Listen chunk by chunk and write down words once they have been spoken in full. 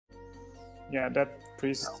Yeah, that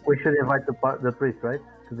priest. We should invite the priest, right?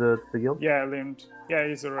 To the guild. Yeah, limbed. Yeah,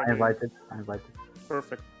 he's already. I invited.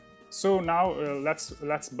 Perfect. So now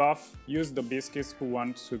let's buff. Use the biscuits who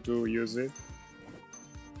want to use it.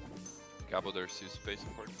 Gabo, there's use space in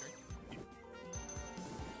 43.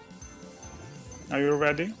 Are you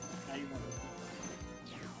ready?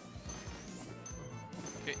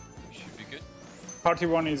 Okay, should be good. Party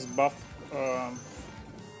 1 is buff.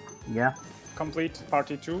 Yeah. Complete.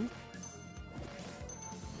 Party 2.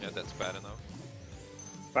 Yeah, that's bad enough.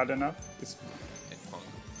 Bad enough. It's...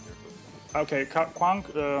 Okay, okay, Kwang,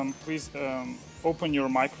 please open your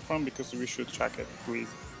microphone because we should check it, please.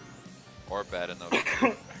 Or bad enough.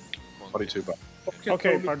 Party 2 bad.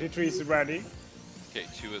 Okay, party 3 is ready. Okay,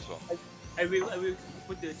 2 as well. I will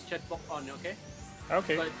put the chat box on, okay?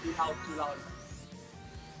 Okay. But too loud.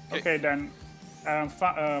 Okay, then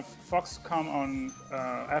Fox come on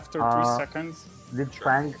after 3 seconds. Did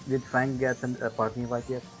Frank get a party invite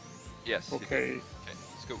yet? Yes. Okay. Okay,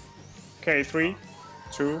 let's go. Okay, 3,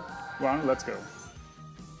 2, 1, let's go.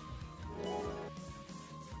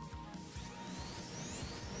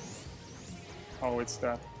 Oh, it's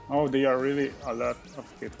that. Oh, they are really a lot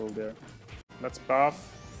of people there. Let's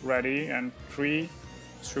buff. Ready, and 3,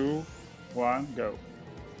 2, 1, go.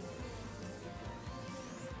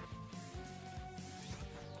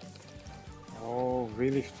 Oh,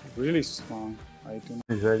 really strong. I do not.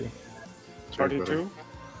 He's ready. 32.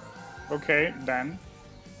 Okay, then.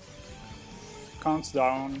 Counts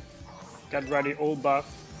down. Get ready, all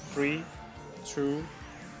buff. 3, 2,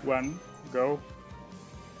 1, go.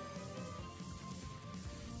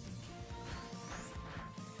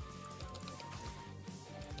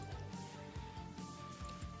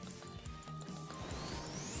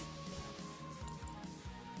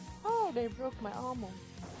 Oh, they broke my armor.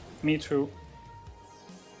 Me too.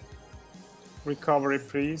 Recovery,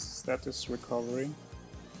 please. Status recovery.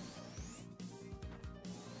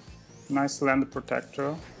 Nice land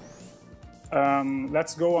protector.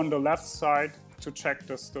 Let's go on the left side to check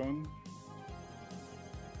the stone.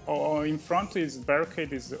 Oh, in front is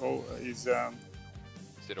barricade is Is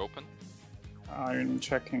it open? I'm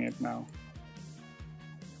checking it now.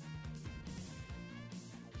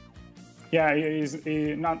 Yeah, it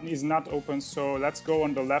is not open. So let's go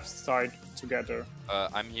on the left side together.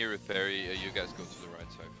 I'm here with Barry. You guys go to the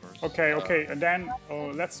right side first. Okay, okay, and then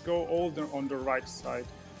let's go all on the right side.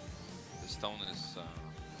 The stone is.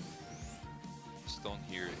 Stone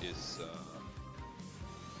here is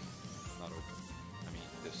not open. I mean,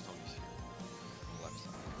 the stone is here on the left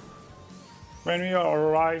side. When we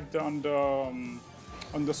arrived on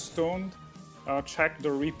the stone, check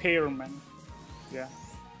the repairman. Yeah.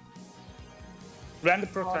 Land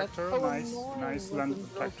protector, so nice land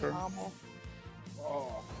protector.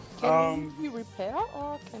 Oh. Can we repair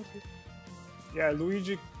or can't we? Yeah,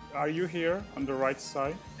 Luigi, are you here on the right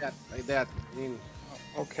side? Yeah, like that.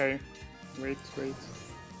 Okay, wait.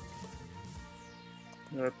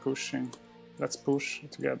 We're pushing. Let's push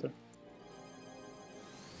together.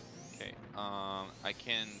 Okay. I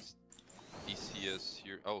can DC us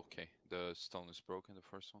here. Oh, okay. The stone is broken. The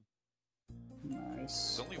first one.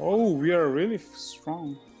 Nice. Oh, we are really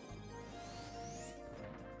strong.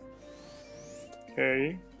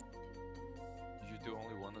 Okay. You do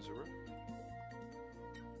only one Azura?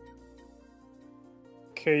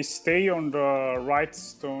 Okay, stay on the right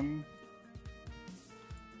stone.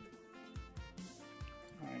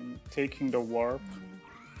 I'm taking the warp.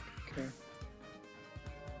 Okay.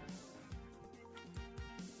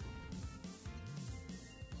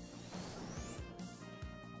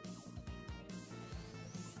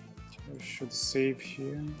 I should save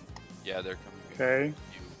here. Yeah, they're coming. Okay.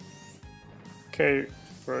 Okay,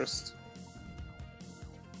 first.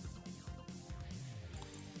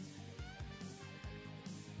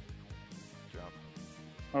 Drop.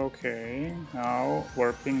 Okay, now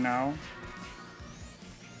warping now.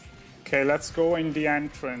 Okay, let's go in the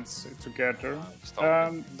entrance together.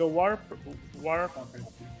 The warp.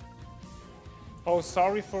 Oh,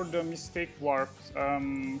 sorry for the mistake warp.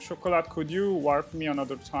 Chocolate, could you warp me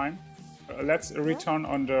another time? Let's return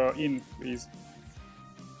on the inn, please.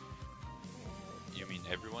 You mean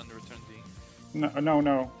everyone returned the inn?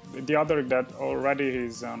 No. The other that already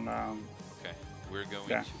is on. Okay, we're going to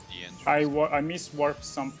the entrance. I miswarped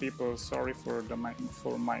some people. Sorry for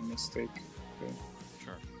my mistake. Okay.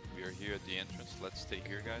 Sure. We are here at the entrance. Let's stay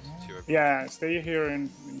here, guys. Yeah, stay here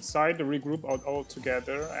inside. Regroup all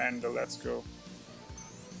together, and let's go.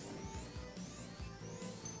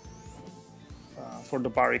 For the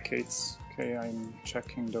barricades. Okay, I'm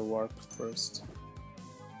checking the warp first.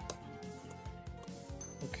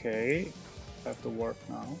 Okay, have the warp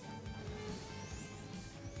now.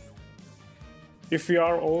 If we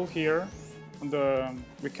are all here,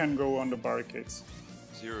 we can go on the barricades.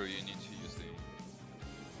 Zero, you need to use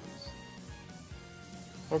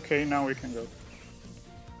the... Okay, now we can go.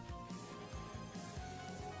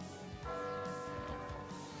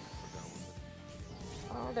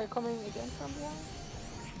 Oh, they're coming again from behind.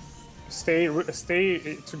 Stay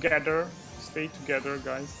together. Stay together,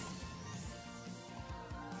 guys.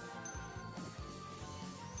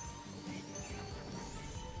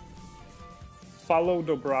 Follow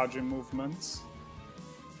the barrage movements.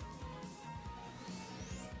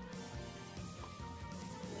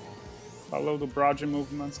 Follow the barrage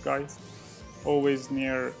movements, guys. Always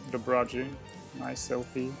near the barrage. Nice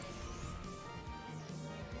LP.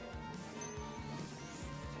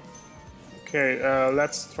 Okay,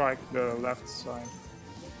 let's strike the left side.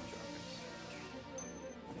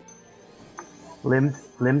 Limbs,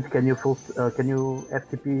 can you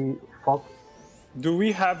FTP Fox? Do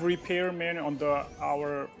we have repairmen on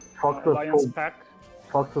our Fox alliance pack?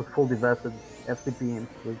 Fox was full divested. FTP him,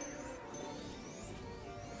 please.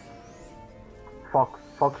 Fox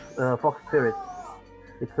Spirit.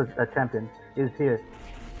 It's a champion. He's here.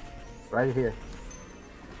 Right here.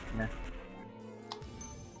 Yeah.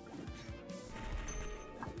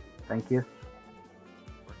 Thank you.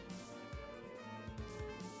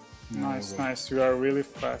 Nice, nice. You are really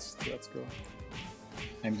fast. Let's go.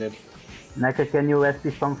 I'm dead. Naka, can you SP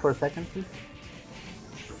song for a second, please?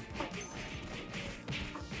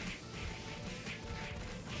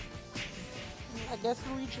 I guess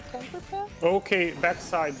Luigi can prepare. Okay,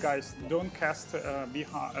 backside, guys. Don't cast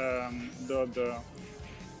behind the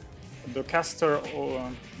caster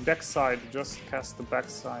backside. Just cast the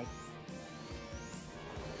backside.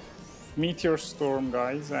 Meteor storm,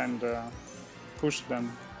 guys, and push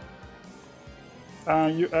them.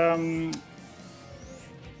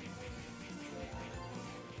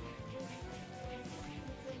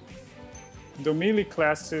 The melee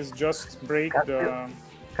classes just break the.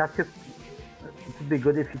 It would be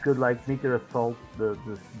good if you could like meteor assault the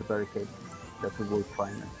barricade. That would work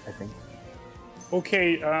fine, I think.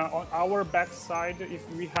 Okay, on our backside, if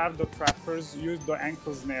we have the trappers, use the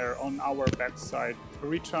ankle snare on our backside.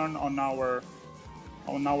 Return on our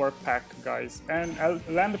pack, guys, and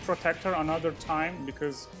land protector another time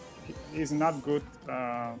because he's not good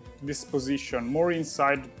disposition. More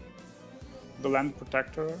inside the land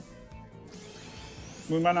protector.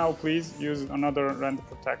 Muma now, please use another land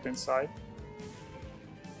protect inside.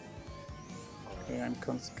 Okay, I'm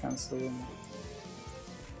canceling.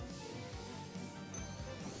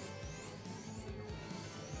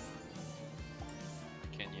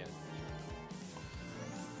 Can't yet.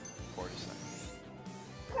 40 seconds.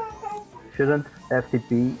 Shouldn't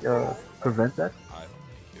FTP prevent that? I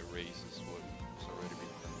erase is what's already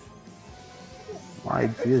been done. My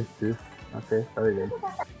Jesus. Okay, sorry then.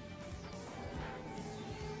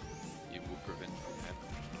 It will prevent from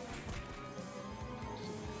happening.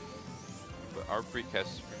 But our precast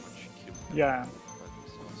is pretty much killed. Yeah.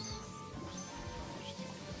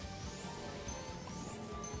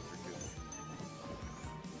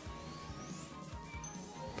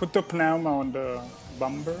 Put the pneuma on the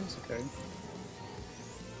bombers, okay.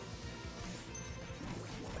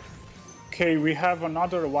 Okay, we have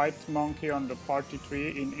another white monkey on the party tree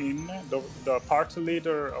in. The party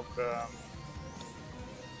leader of the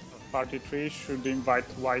party tree should invite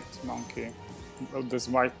white monkey of this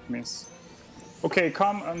white miss. Okay,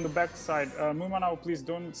 come on the back side. Muma now, please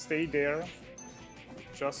don't stay there.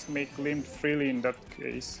 Just make limb freely in that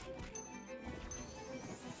case.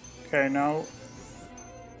 Okay, now.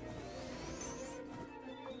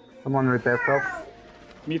 Someone repair prop.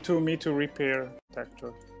 Me too, repair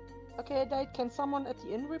detector. Okay, Dad, can someone at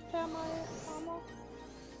the inn repair my armor?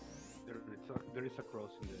 There is a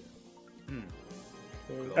cross in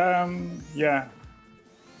Okay. Yeah.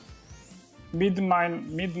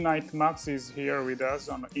 Midnight Max is here with us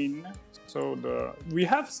on inn. So we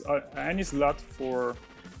have any slot for.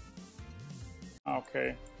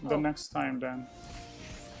 Okay, the next time then.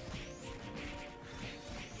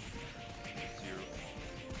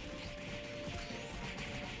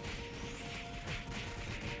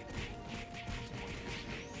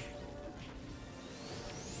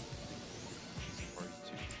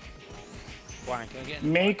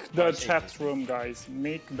 Make the chat room, guys.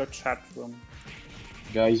 Make the chat room.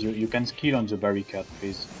 Guys, you can skill on the barricade,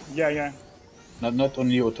 please. Yeah. Not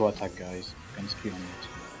only auto attack, guys. You can skill on it.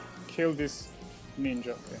 Kill this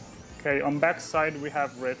ninja. Okay. On back side we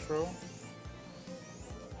have retro.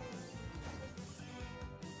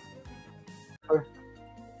 I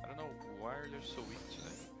don't know why are they so weak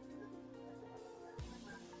today.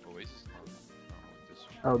 Oasis not like this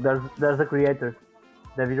one. Oh, there's a creator.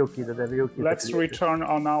 the Let's return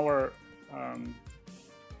on our.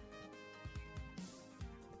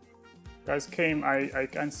 Guys came. I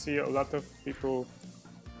can see a lot of people.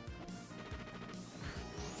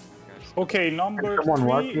 Okay, number Can someone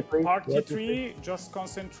walk 3, me, please? party Walk me, 3, just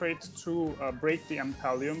concentrate to break the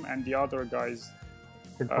Impelium, and the other guys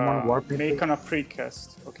Can someone warp me, make please? on a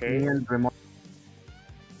precast. Okay, Me and Ramon.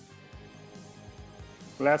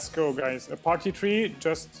 let's go, guys. Party 3,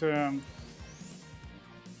 just To the end,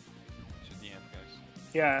 guys.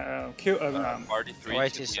 yeah, kill. Party 3 to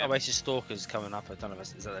Oasis, the end. Oasis Stalker's coming up. I don't know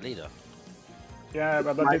if is that the leader? Yeah,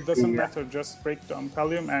 but might it doesn't be, matter. Just break the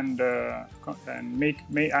Impelium and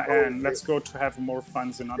let's go to have more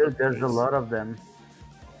funds in other There's a places. lot of them.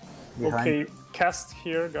 Behind. Okay, cast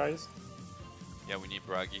here, guys. Yeah, we need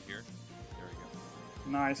Bragi here. There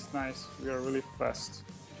we go. Nice, nice. We are really fast.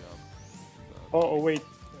 Good job. Oh, wait.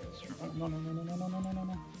 No.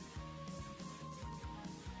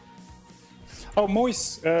 Oh,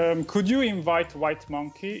 Moise, could you invite White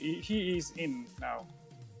Monkey? He is in now.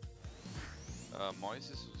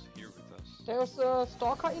 Moises is here with us. There's a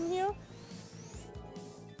stalker in here.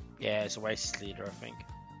 Yeah, it's Oasis leader, I think.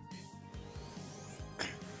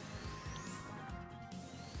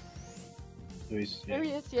 Luis, There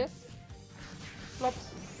he is, yes. Flops.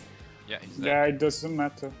 Yeah, he's there. Yeah, it doesn't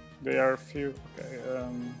matter. They are few. Okay,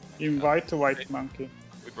 invite the White Monkey.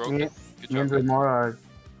 We broke Me, it. Good me and job. guys. Ramon are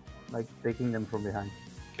like taking them from behind.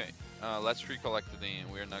 Okay, let's recollect the thing.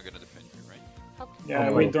 We're not gonna defend you, right? Okay. Yeah,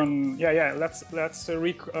 Oh, we wait. don't. Yeah. Let's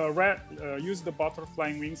use the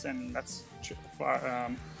butterflying wings and let's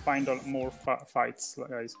find more fights,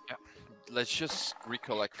 guys. Let's just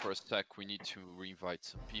recollect for a sec. We need to reinvite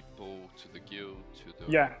some people to the guild, to the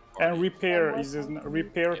Yeah, party. and repair And is what-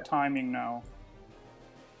 repair Yeah. timing now.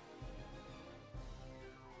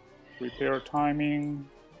 Repair timing.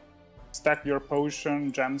 Stack your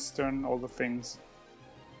potion, gemstone, all the things.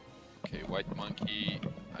 Okay, White Monkey.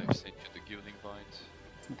 I've sent you the guild invite.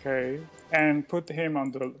 Okay, and put him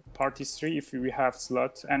on the party 3 if we have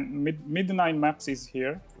slot. And Midnight Maps is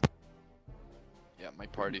here. Yeah, my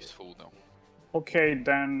party's full now. Okay,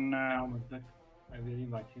 then I will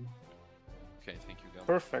invite him. Okay, thank you, Gal.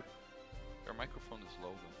 perfect. Your microphone is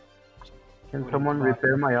low though. Can someone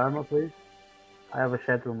repair my armor, please? I have a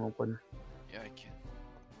chat room open. Yeah, I can.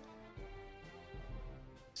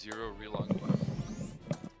 0 relog.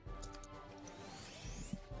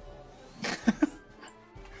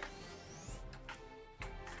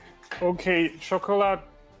 Okay, Chocolate,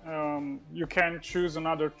 you can choose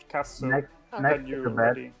another castle Next that to you're the bed.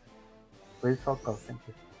 ready. Please talk off, thank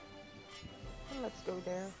you. Let's go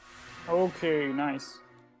there. Okay, nice.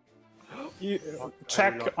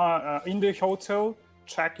 Check in the hotel.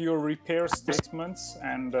 Check your repair statements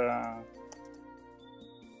and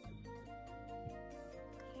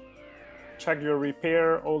check your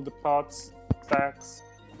repair, all the pots, stacks.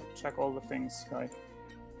 Check all the things, guys.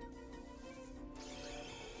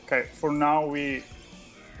 Okay, for now we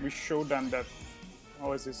show them that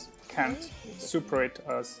Oasis can't superate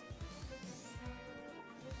us.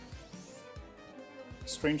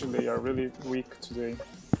 Strangely, they are really weak today.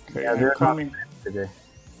 Okay, Yeah, I'm they're not coming. today.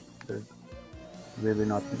 There's really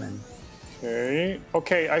not many.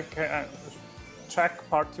 Okay, I can check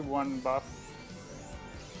party 1 buff.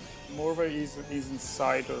 Morve is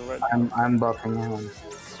inside already. I'm buffing him.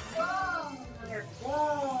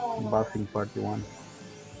 I'm buffing party 1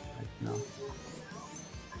 right now.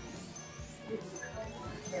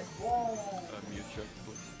 Mute check,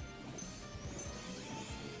 please.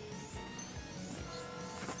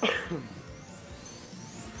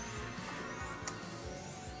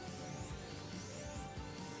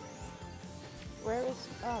 Where is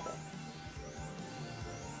Ada?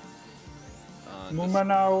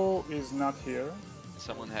 Mumanao is not here.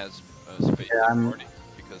 Someone has space Yeah, in I'm- party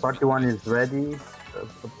because Party 1 is ready,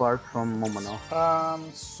 apart from Momano.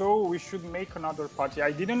 So we should make another party.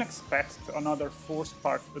 I didn't expect another forced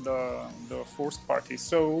part, the forced party.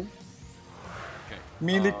 So Okay.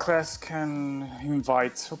 melee class can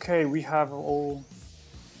invite. Okay, we have all.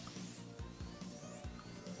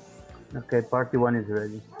 Okay, party 1 is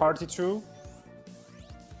ready. Party 2.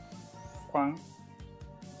 Kwang.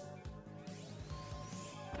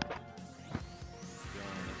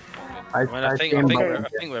 I came okay. I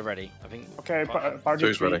think we're ready. I think. Okay, party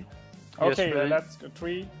Two's 3. ready. Okay, Yes, ready. let's go.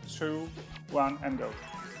 3, 2, 1, and go.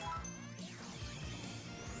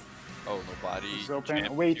 Oh, nobody. It's open.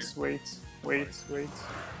 jammed Wait, here. wait.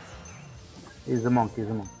 He's a monk, he's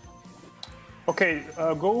a monk. Okay,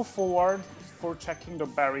 go forward for checking the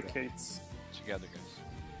barricades. Together, guys.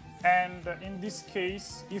 And in this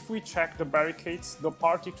case, if we check the barricades, the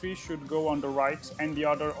party tree should go on the right, and the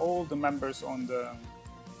other, all the members on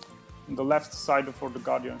the left side for the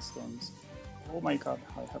Guardian Stones. Oh my god,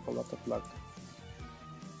 I have a lot of luck.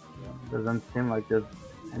 Doesn't seem like there's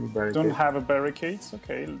any barricades. Don't have a barricades?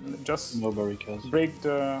 Okay, just No barricades. break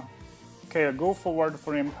the... Okay, go forward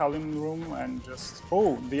for Impaling Room and just...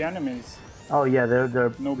 Oh, the enemies. Oh yeah, they're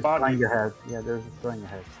Nobody. destroying ahead. Yeah, they're destroying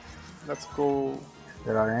ahead. Let's go...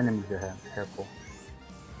 There are enemies ahead. Careful.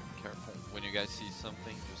 Careful. When you guys see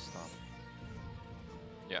something, just stop.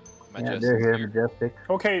 Yeah, Yeah, Majestic they're here, here. Majestic.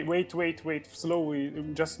 Okay, wait. Slowly.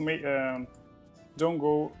 Just make... don't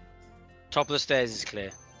go... Top of the stairs is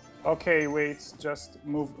clear. Okay, wait. Just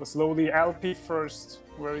move slowly. LP first.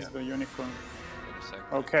 Where is Yeah. the unicorn? Wait a second.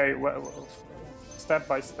 Okay, well, step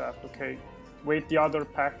by step. Okay. Wait, the other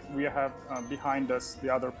pack. We have behind us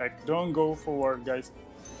the other pack. Don't go forward, guys.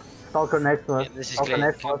 Stalker next to us. Yeah, this is Stalker clear.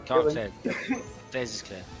 next to us. Can't killing. clear. Stairs is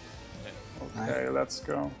clear. Okay, let's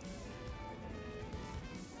go.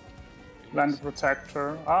 Land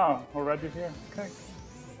Protector. Ah, already here. Okay.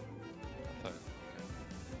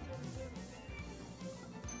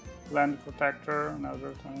 Land Protector,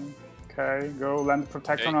 another time. Okay, go. Land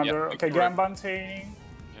Protector, Okay, yeah, another. go Okay, for it. Gambantaining.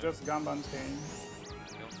 Yeah. Just Gambantaining.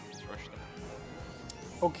 No, let's rush them.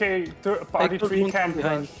 Okay, party Hector 3 Moon can from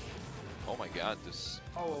behind. rush Oh my god, this...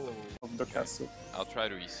 of the castle. I'll try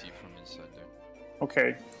to EC from inside there.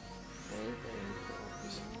 Okay.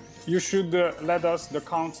 You should let us the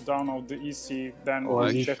countdown of the EC, then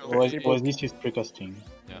Oasis- get the Oasis- people. Oasis is precasting.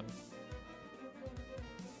 Yeah.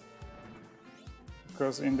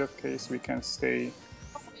 Because in that case we can stay.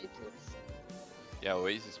 Yeah,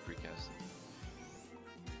 Oasis precast.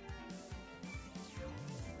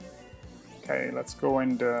 Okay, let's go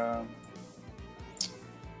in the...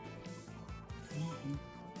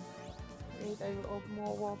 Wait, I will open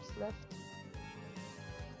more warps left.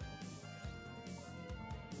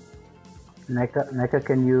 Neka,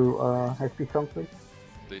 can you SP song please?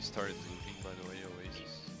 They started moving, by the way,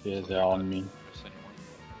 Oasis. Yeah, So they are on me. there's anyone.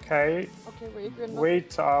 Okay, Okay, wait, we're not.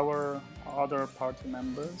 wait our other party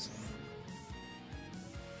members.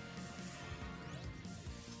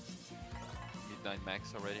 Midnight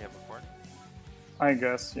Max already have a party? I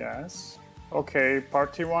guess, yes. Okay,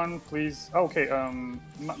 party 1, please. Okay,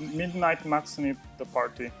 Midnight Max need the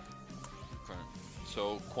party. Okay.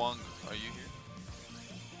 So, Kwang, are you here?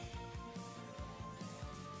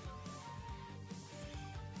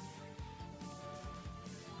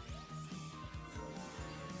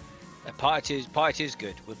 Party two is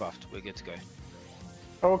good. We're buffed. We're good to go.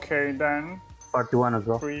 Okay, then Party 1 as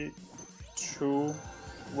well. 3, 2,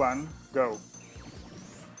 1, go.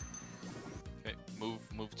 Okay,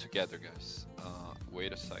 move together, guys.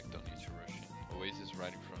 Wait a sec, don't need to rush in. Oasis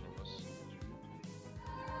right in front of us.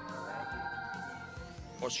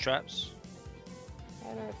 What's traps?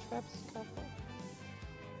 Yeah, there are traps, careful.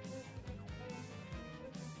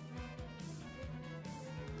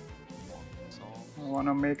 So, I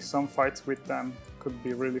wanna make some fights with them. Could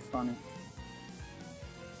be really funny.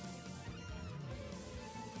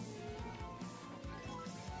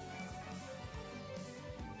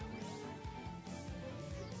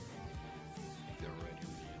 they're ready.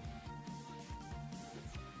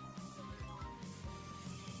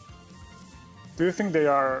 Do you think they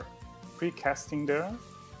are pre-casting there?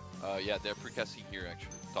 Yeah, they're precasting here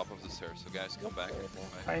actually, top of the stairs. So guys, come back.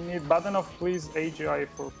 Right. I need button of please AGI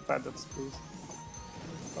for Fedets, please.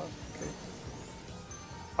 Okay.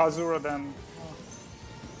 Azura then.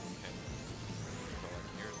 Okay. Go like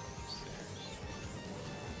here, stairs.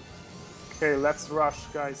 Okay, let's rush,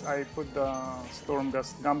 guys. I put the Storm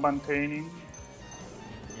Gust Gambantaining.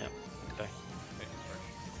 Yeah. Okay. Okay,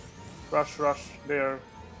 Rush there.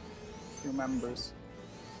 Few members.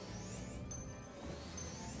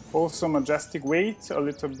 Also Majestic, wait a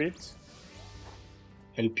little bit.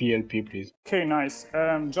 LP, please. Okay, nice.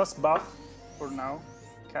 Just buff for now.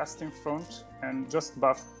 Cast in front and just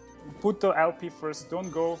buff. Put the LP first,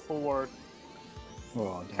 don't go forward.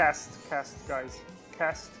 Oh, Cast, guys.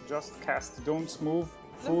 Cast, just cast. Don't move.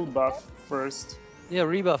 Full buff first. Yeah,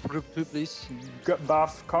 rebuff group 2, please.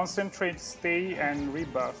 Buff, concentrate, stay, and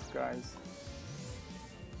rebuff, guys.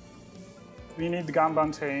 We need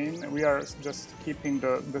Gambantain. We are just keeping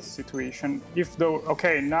the situation. If the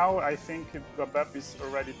okay, now I think the buff is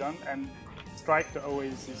already done and strike the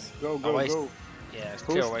Oasis. Go, Oasis. go. Yeah, it's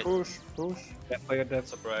Push, clear away. push. Yeah,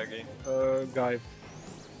 that's a bragging. Guy.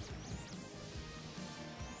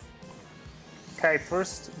 Okay,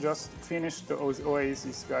 first just finish the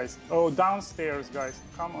Oasis, guys. Oh, downstairs, guys.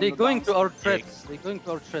 Come on. They're the going to our downstairs. traps. They're going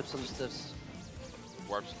to our traps on the steps.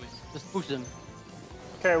 Warps, please. Just push them.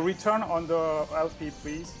 Okay, return on the LP,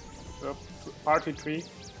 please. The party tree.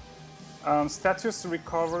 Status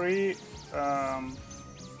recovery.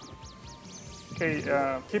 Okay,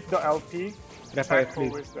 keep the LP. Raphael, Check please.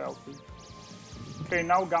 always the LP. Okay,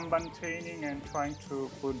 now Gamban training and trying to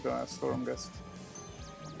put the Stormgust.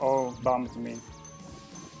 Oh, bummed me.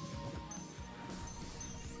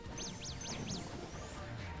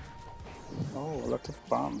 Oh, a lot of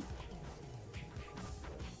bomb.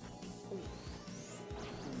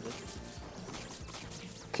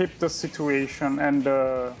 Keep the situation and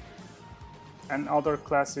other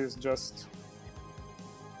classes just.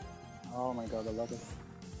 Oh my god, a lot of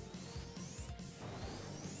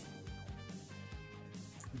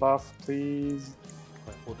buff, please.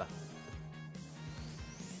 Hold on.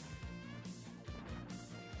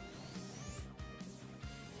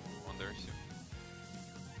 On there soon.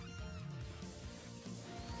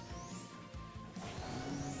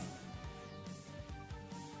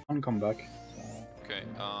 I'll come back. Okay,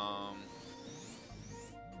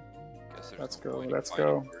 guess there's Let's no go, point let's fighting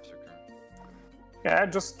go. Berserker. Yeah, I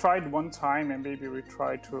just tried one time and maybe we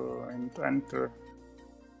try to enter.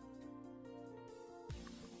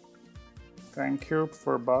 Thank you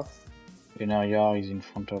for buff. Inaya is in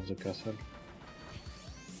front of the castle.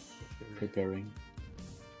 Preparing.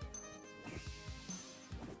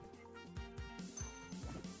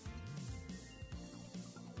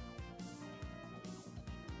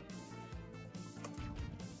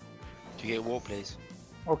 Do you get a wall, please?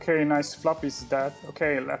 Okay, nice. Flop is dead.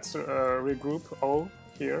 Okay, let's regroup all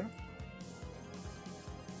here.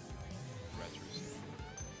 Retros.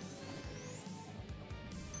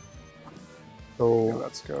 So, Okay,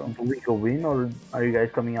 let's go. do we go in or are you guys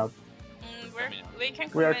coming out? We can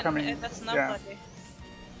come We are in. coming, That's yeah. nobody.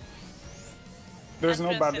 There's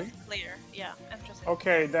Entrance nobody. is clear. Yeah, entrance. Is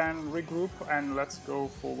Okay, then regroup and let's go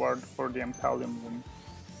forward for the Imperium room.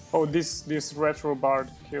 Oh, this retro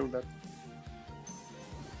bard killed that.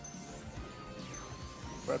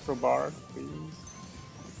 Retro bard, please.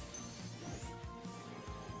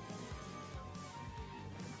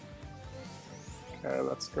 Okay,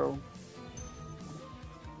 let's go.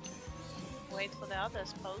 Wait for the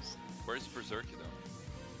others post. Where's Berserker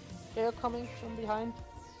though? They're coming from behind.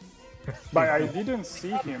 But I didn't see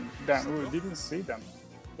him. Then we didn't see them.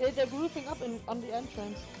 They're grouping up on the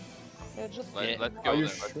entrance. They're just. Let's Are go you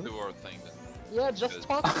then. Let's sure? do our thing then. Yeah, just Good.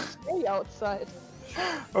 talk and stay outside.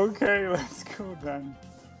 Okay, let's go then.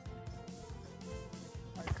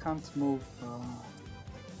 I can't move.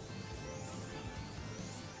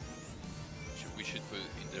 We should put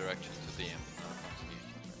in direction to the end.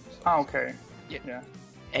 Ah, okay. Yeah. Yeah.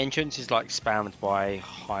 Entrance is like spammed by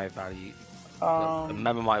high value.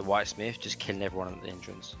 Remember my Whitesmith just killing everyone at the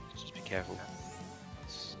entrance. Just be careful.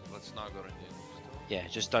 Let's not go in the end. Yeah,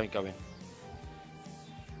 just don't go in.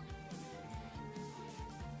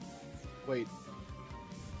 Wait.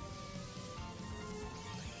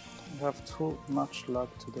 I have too much luck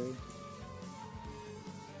today.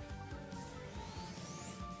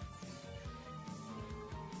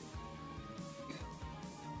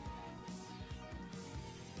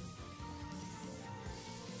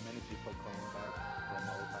 Many people coming back from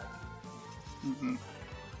all back. Mm-hmm.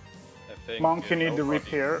 I think, Monk, you need the nobody-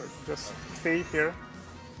 repair. Just stay here.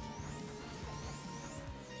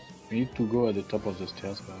 We need to go at the top of the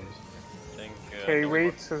stairs, guys. I think, Okay, nobody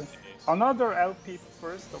wait. is. Another LP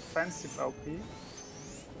first, offensive LP.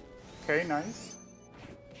 Okay, nice.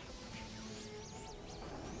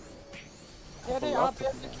 There they are,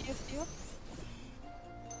 there's the keys here.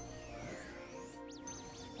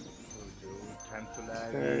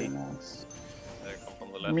 Okay, nice. They come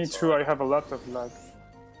from the left Me too. side. I have a lot of lag.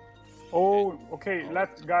 Oh, okay.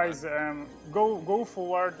 Let guys go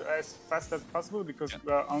forward as fast as possible because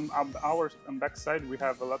on our backside we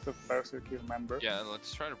have a lot of Berserker members. Yeah,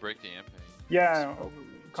 let's try to break the amp. Yeah,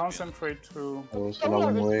 concentrate to. Oh, so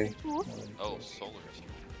long way. Oh, solar is huge.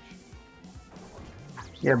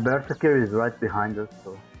 Yeah, Berserker is right behind us,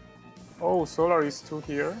 so. Oh, Solar is too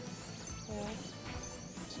here.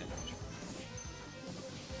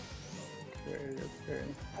 Okay, okay.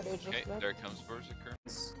 Are they just Okay, left? there comes Berserker.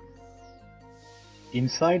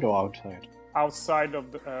 Inside or outside? Outside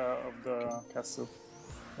of the castle.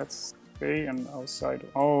 Let's stay and outside.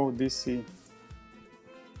 Oh, DC.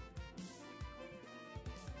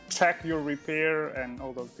 Check your repair and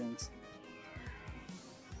all those things.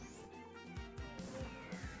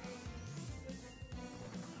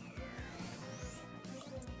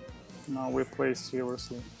 Now we play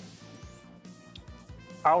seriously.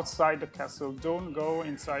 Outside the castle. Don't go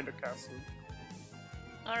inside the castle.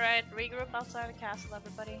 Alright, regroup outside the castle,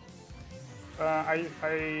 everybody.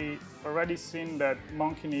 I already seen that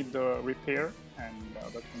monkey need the repair and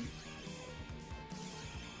the thing.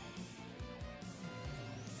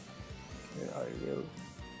 Okay, I will.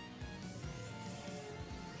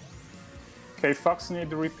 Okay, Fox need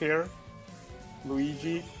the repair.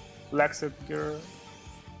 Luigi, Lexedger,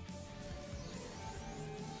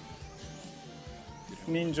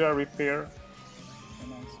 Ninja repair.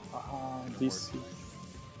 DC. You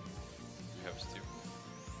have Steve.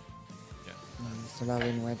 Yeah.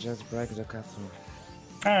 Solarian wedges break the castle.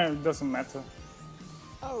 It doesn't matter.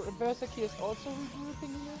 Oh, Berserky is also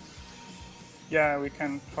regrouping here? Yeah, we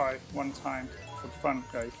can try one time for fun,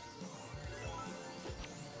 guys.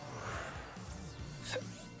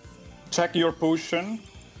 Check your potion.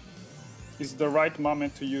 It's the right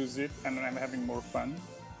moment to use it, and I'm having more fun.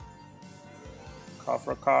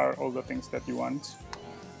 Car, all the things that you want.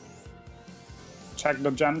 Check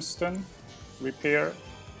the gemstone, repair,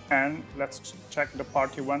 and let's check the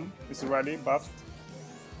party 1 is ready, buffed.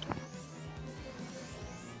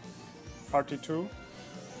 Party 2.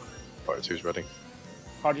 Party 2 is ready.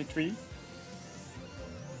 Party 3.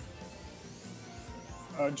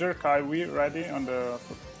 Jerk, are we ready on the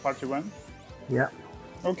party 1? Yeah.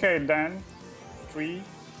 Okay, then 3,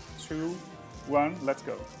 2, 1, let's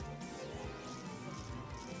go.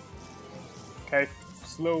 Okay,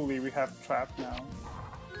 slowly we have trap now.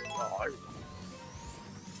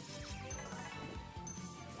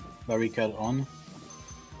 Barricade on.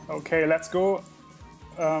 Okay, let's go.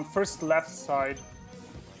 First left side.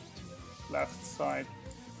 Left side.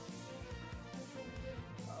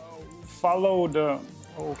 Follow the.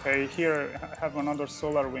 Okay, here have another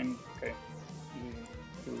solar wind. Okay,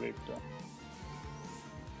 you leave the.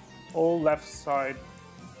 All left side.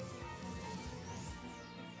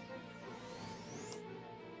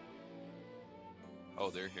 Oh,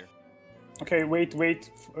 they're here. Okay, wait,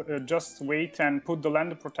 just wait and put the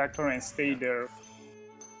land protector and stay there.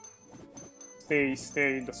 Stay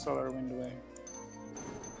the solar wind away.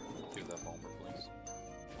 Give that bomber, please.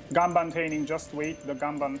 Gunbantaining, just wait the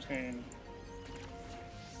gunbantain.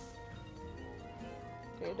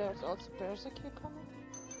 Okay, there's also Berserky coming.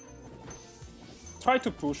 Try to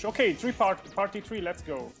push. Okay, party 3, let's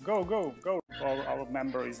go. Go. Our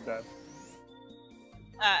member is dead.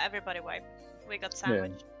 Everybody wipe. We got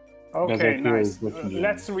sandwiched. Okay, nice. Looking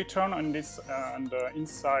Let's return on this on the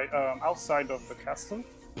inside, outside of the castle.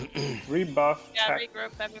 Rebuff. Yeah, check.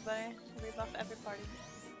 regroup everybody. Rebuff every party.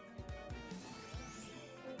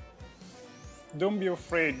 Don't be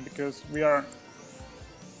afraid because we are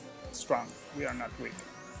strong. We are not weak.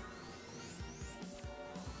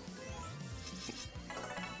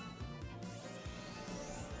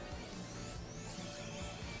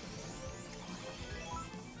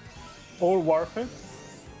 All warp it.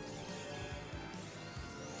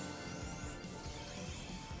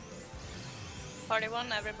 Party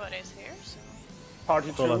 1, everybody's here, so...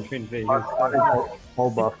 Party 2. All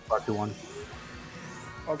buff, party 1.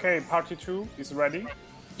 Okay, party 2 is ready.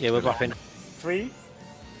 Yeah, we're buffing. 3.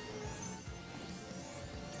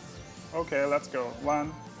 Okay, let's go.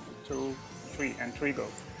 1, 2, 3, and 3 go.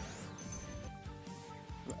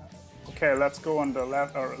 Okay, let's go on the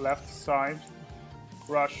left side.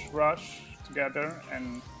 Rush together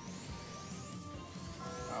and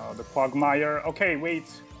the Quagmire. Okay, wait.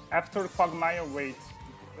 After Quagmire, wait.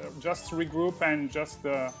 Just regroup and just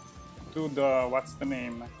do the what's the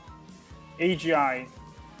name? AGI.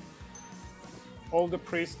 All the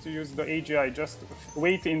priests use the AGI. Just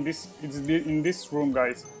wait in this. It's in this room,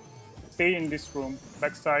 guys. Stay in this room.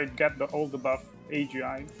 Backside, get all the buff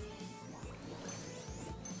AGI.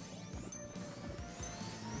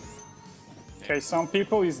 Okay, some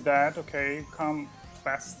people is dead. Okay, come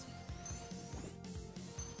fast.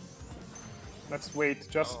 Let's wait,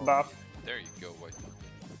 just buff. There you go, White.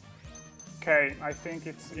 Okay, I think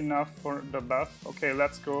it's enough for the buff. Okay,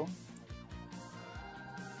 let's go.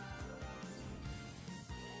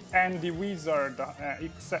 And the wizard,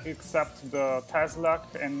 except the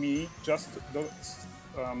Tazlak and me, just the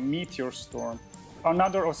meteor storm.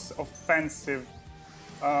 Another offensive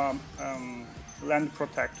land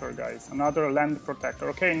protector, guys. Another land protector.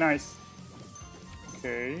 Okay, nice.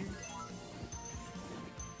 Okay.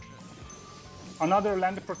 Another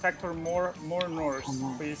land protector, more north,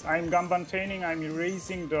 please. I'm Gambantaining, I'm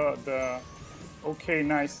erasing the... Okay,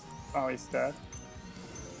 nice. Oh, is that?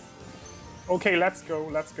 Okay, let's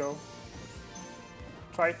go.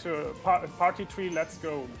 Try to... Party 3, let's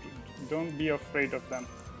go. Don't be afraid of them.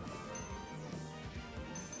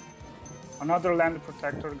 Another land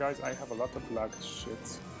protector, guys. I have a lot of lag.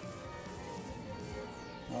 Shit.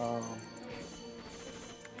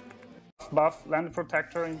 Buff, land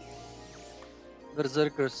protector.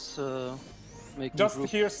 Berserkers making Just group.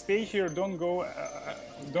 here, stay here. Don't go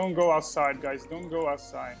outside, guys. Don't go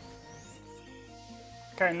outside.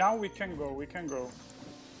 Okay, now we can go. We can go.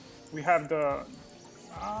 We have the.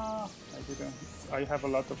 I didn't. I have a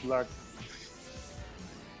lot of lag.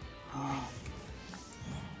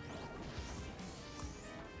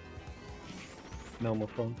 No more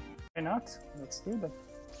phone. Why not? Let's do that.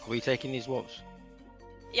 Are we taking these wolves?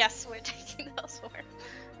 Yes, we're taking those war.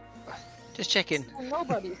 Just checking.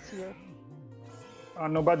 Nobody's here.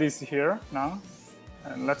 Nobody's here now.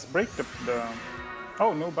 And let's break the.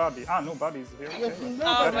 Oh, nobody. Nobody's here. Okay.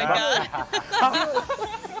 Oh my god.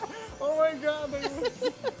 Oh my god.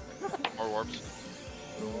 More warps.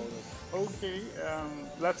 Okay,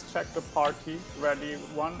 let's check the party. Ready,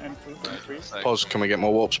 1 and 2 and 3. Pause, can we get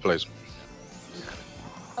more warps, please?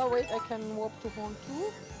 Oh wait, I can warp to horn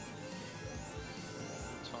too.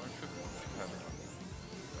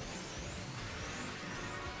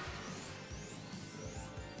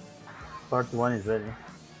 Part 1 is ready.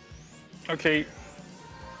 Okay.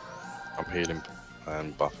 I'm healing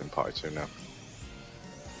and buffing party 2 now.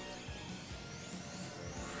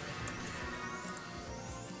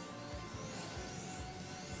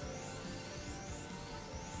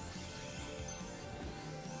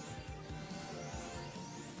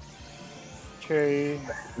 Okay.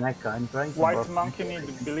 Neck, I'm trying to White buff monkey need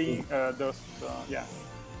billing yeah.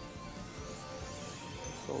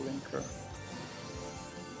 Soul linker.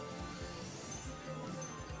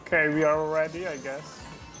 Okay, we are ready, I guess.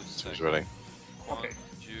 Seems ready. Okay.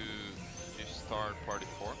 Did you start party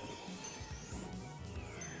 4?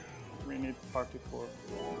 We need party 4.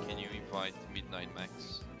 Can you invite Midnight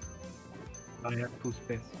Max? I have 2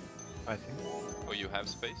 space, I think. Oh, you have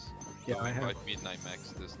space? Yeah, So I have. invite Midnight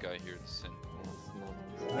Max, this guy here, the Sin.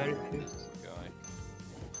 Where is he? This guy.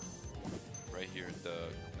 Right here,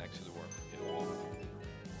 next to the warp.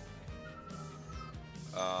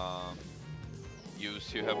 Yeah. You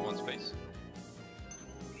still have 1 space?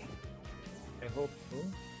 I hope so.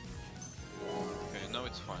 Okay, no,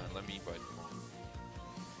 it's fine. Let me invite him.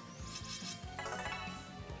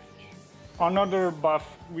 Another buff.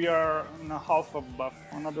 We are in a half of buff.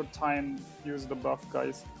 Another time, use the buff,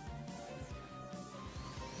 guys.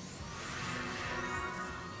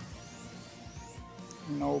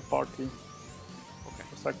 No party. Okay.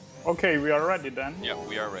 Just like, okay, we are ready then. Yeah,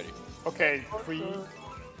 we are ready. Okay, 3,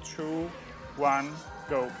 2, 1,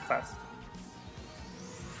 go fast.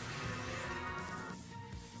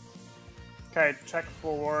 Okay, check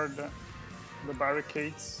forward the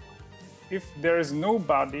barricades. If there is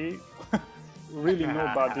nobody, really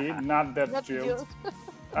nobody, not that Not Jill. Jill.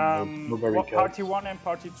 No barricades. Party 1 and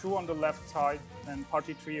party 2 on the left side, and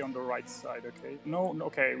party 3 on the right side. Okay. No.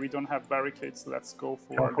 Okay, we don't have barricades. Let's go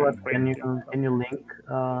forward. Chocolate, can you link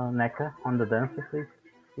Neka on the dancer, please?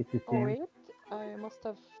 If you see Oh him. wait, I must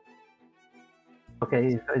have.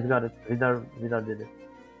 Okay, he's got it. Vidar did it.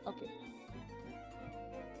 Okay.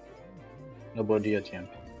 Nobody at Yamp.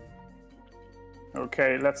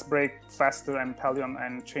 Okay, let's break faster Empalion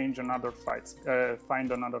and change another fights.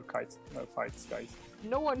 Find another fights, guys.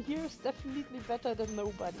 No one here is definitely better than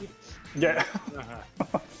nobody. Yeah.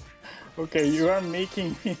 Okay, you are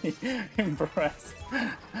making me impressed.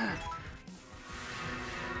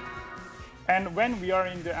 And when we are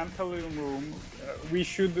in the Empalion room, we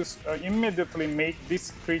should immediately make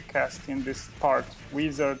this precast in this part.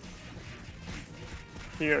 Wizard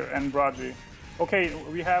here and Braji. Okay,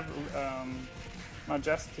 we have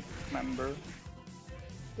Majestic member.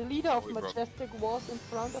 The leader of we broke. Majestic was in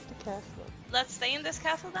front of the castle. Let's stay in this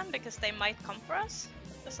castle then, because they might come for us.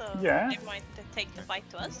 So Yeah. they might take the fight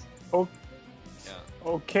to us. Oh, Yeah.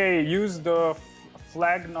 okay, use the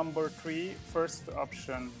flag number 3, first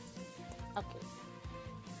option. Okay.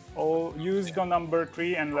 Oh, use the number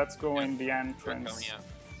 3 and let's go in the We're entrance. coming out.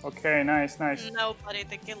 Okay, nice. Nobody,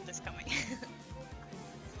 the guild is coming.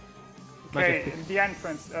 Okay, in the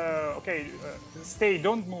entrance. Stay.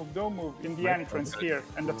 Don't move. In the entrance here,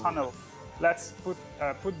 in the tunnel. Let's put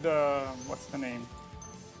the what's the name?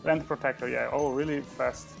 Land protector. Yeah. Oh, really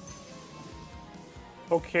fast.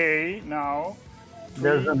 Okay, now.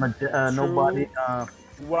 There's a 3, nobody.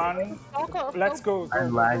 1. Stalker of Let's go.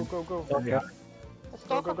 And lag. Go. Yeah.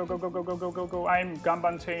 Go. I'm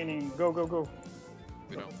Gamban chaining. Go.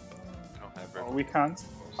 We don't have Oh, we can't.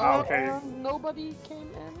 Okay. Nobody came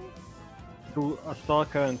in. A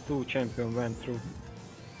Stalker and 2 champion went through.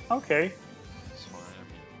 Okay. It's fine. I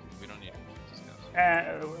mean, we don't need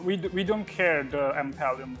to discuss. We don't care the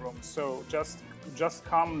Empalium room, so just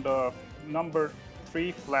come the number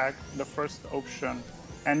 3 flag, the first option,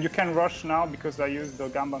 and you can rush now because I used the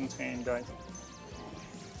Gamban chain, guys.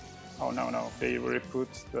 Oh no, they re-put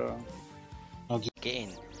the... Get in.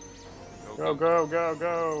 Go, go, go,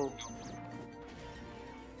 go!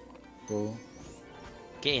 Go.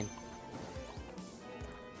 Get in.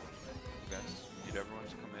 Guys, need everyone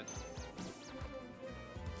to commit.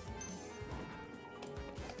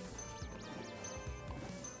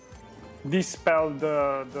 Dispel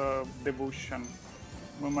the devotion.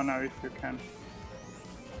 Mumana, if you can.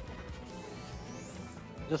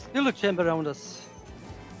 There's still a chamber around us.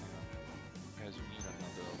 Guys, we need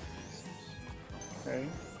another LP. Okay.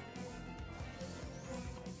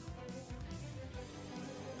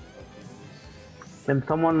 Can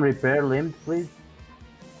someone repair limbs, please?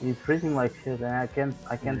 He's freezing like shit, and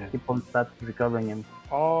I can't keep on stats recovering him.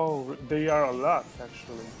 Oh, they are a lot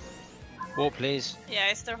actually. War, please. Yeah,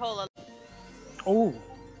 it's their whole. Oh,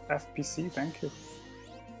 FPC, thank you.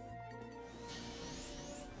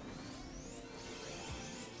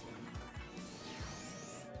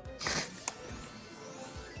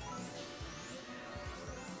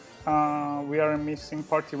 We are missing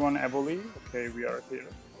party 1 Evoli. Okay, we are here.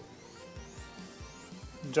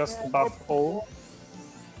 Just buff all.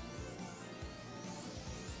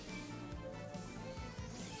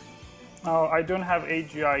 Oh, I don't have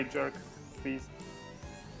AGI jerk, please.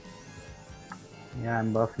 Yeah,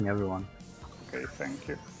 I'm buffing everyone. Okay, thank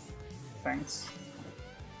you. Thanks.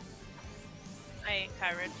 I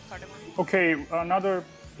carried part of one. Okay, another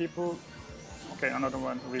people. Okay, another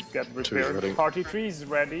one will get repaired. ready. Party 3 is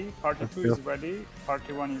ready. Party 2 is ready.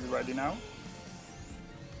 Party 1 is ready now.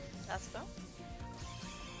 Let's go.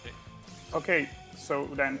 Okay, so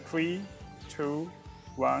then 3, 2,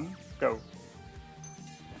 1, go. You're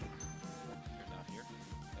not here.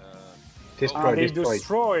 Destroy, They destroy.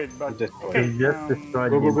 destroyed, but Destroy. okay. They just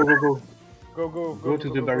destroyed Go, him. go, go, go, go. Go to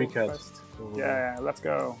the barricades. fast. Go, go, go. Yeah, let's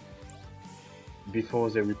go. Before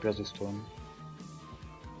they repair the stone.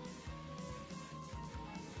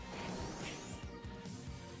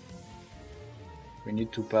 We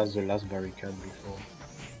need to pass the last barricade before.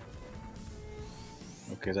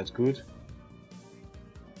 Okay, that's good.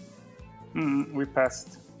 We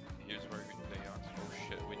passed. Here's where they are. Oh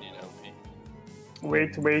shit, we need LP.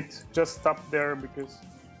 Wait, just stop there because.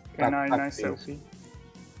 Okay, Back, nice please. LP.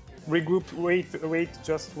 Regroup, wait,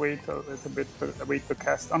 just wait a little bit, wait to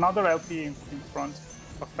cast. Another LP in front.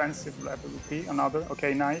 Offensive ability, another.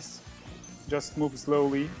 Okay, nice. Just move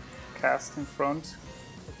slowly. Cast in front.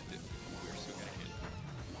 We're still gonna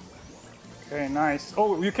hit. Okay, nice.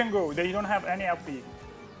 Oh, you can go. They don't have any LP.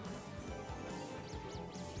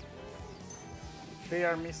 They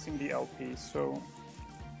are missing the LP, so...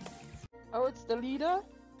 Oh, it's the leader.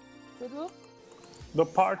 Fiddle. The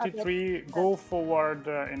party Okay. 3, go forward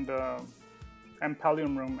in the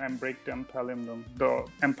Empalium room and break the Empalium room. The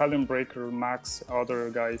Empalium breaker max other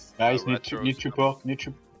guys. Guys, Retros need support, need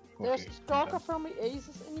support. There's Okay. Stalker from the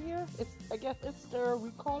Aces in here. I guess it's the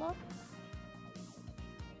recaller.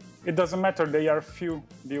 It doesn't matter, they are few.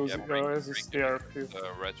 Those Yeah, bring they are few.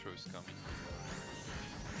 the retro is coming.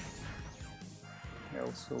 Yeah,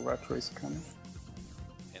 also retro is coming.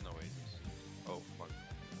 In Oasis. Oh fuck.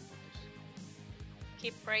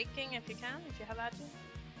 Keep breaking if you can, if you have agile.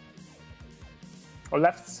 Or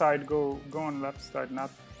left side, go on left side, not...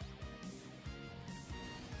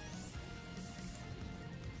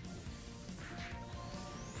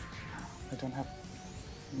 I don't have...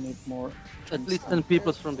 Need more... At least 10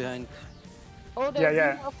 people from behind. Oh, the Yeah.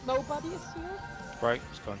 leader of nobody is here. Right,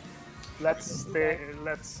 it's gone. Let's stay...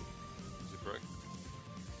 Let's... Is it broke?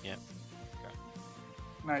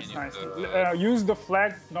 Nice, Can nice. you, Use the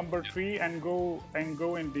flag number 3 and go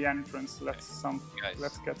in the entrance. Let's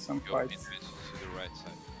Guys, get some go fights. inwards to the right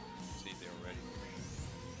side. See, they're ready.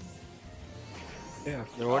 Yeah.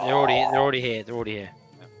 They're already here. They're already here.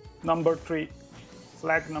 Number 3.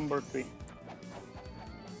 Flag number 3.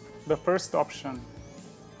 The first option.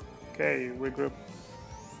 Okay, regroup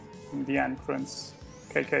in the entrance.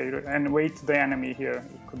 Okay, and wait the enemy here.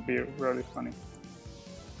 It could be really funny.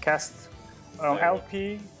 Cast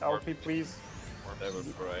LP, please. They will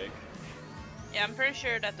break. Yeah, I'm pretty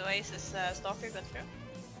sure that the Oasis Stalker got through.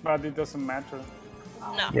 But it doesn't matter.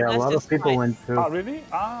 No, Yeah, a let's lot of just people fight. went through. Ah, really?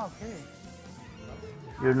 Ah, okay.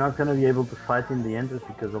 You're not gonna be able to fight in the entrance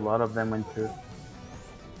because a lot of them went through.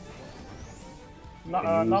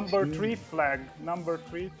 No, number 3 flag. Number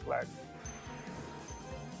 3 flag.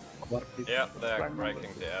 Yeah, they're Flag number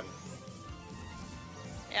breaking the M.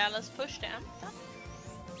 Yeah, let's push them.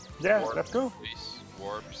 Yeah, Warps, let's go. Please.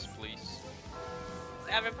 Warps, please.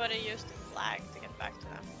 Everybody use the flag to get back to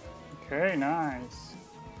them. Okay, nice.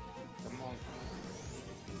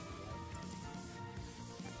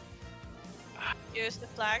 Use the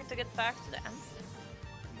flag to get back to the end.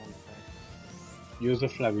 Use the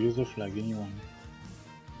flag, anyone.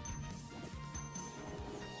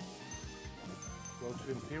 Go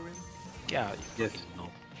to Imperium? Yeah, Yes. No.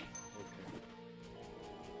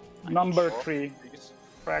 Number 3.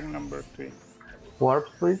 Frag number 3.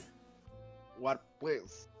 Warps, please. What,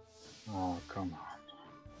 please? Oh, come on.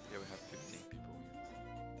 Yeah, we have 15 people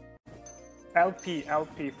here.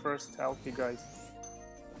 LP, first LP, guys.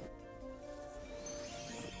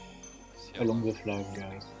 Along the flag,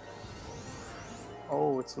 guys.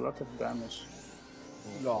 Oh, it's a lot of damage.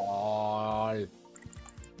 LOL.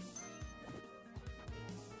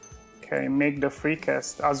 Okay, make the free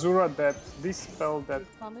cast. Azura that dispel that.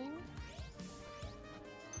 Coming.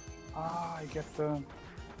 Ah, I get the.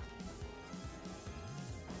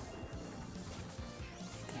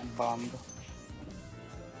 I'm bummed.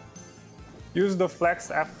 Use the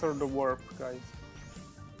flex after the warp, guys.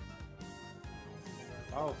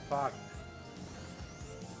 Oh, fuck.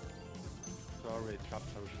 Sorry,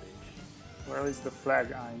 traps are changed. Where is the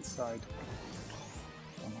flag? Ah, inside.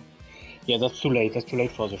 Yeah, that's too late. That's too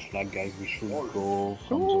late for the flag, guys. We should go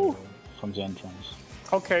from the entrance.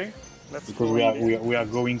 Okay, let's because go. we are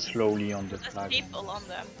going slowly on the There's flag. people on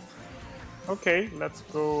them. Okay, let's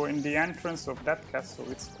go in the entrance of that castle.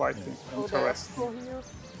 It's quite interesting.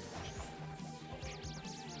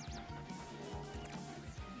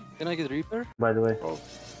 Can I get Reaper? By the way.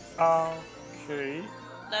 Okay.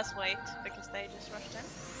 Let's wait because they just rushed in.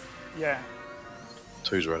 Yeah.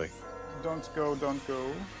 Two's ready. Don't go, don't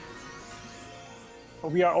go.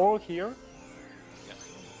 We are all here. Yeah.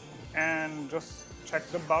 And just check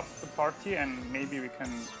the buff, the party, and maybe we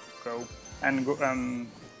can go. And go.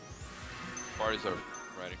 Parties are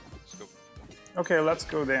ready. Let's go. Okay, let's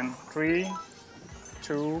go then. 3,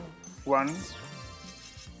 2, 1.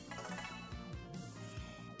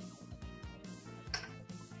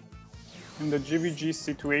 In the GVG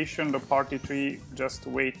situation, the party tree, just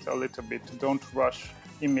wait a little bit. Don't rush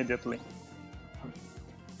immediately.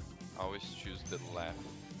 Always choose the left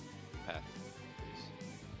path, please.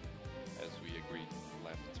 As we agreed,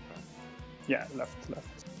 left path. Yeah, left.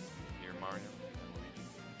 Near Mario and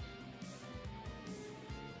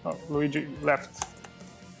Oh, Luigi, left.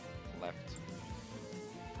 Left.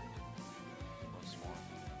 Once more.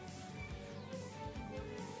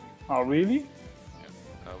 Oh, really?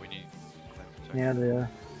 Yeah. We need time to check. Yeah, they are.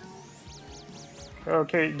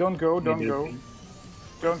 Okay, don't go. Don't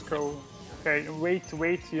go. Okay, wait,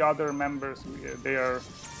 the other members, they are...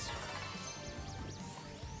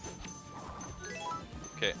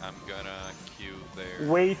 Okay, I'm gonna queue their...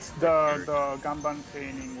 Wait the Gamban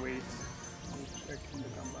training, wait. Checking the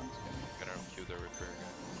Gamban training. I'm gonna queue the repair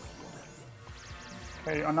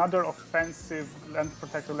guy. Okay, another offensive land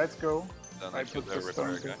protector, let's go. Then I I queue put the the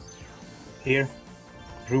repair stone guy. Here.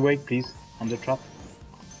 Drew, wait, please. On the trap.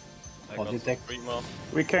 For detect.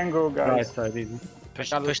 We can go, guys. Right side, easy.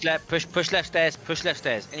 Push left stairs, push left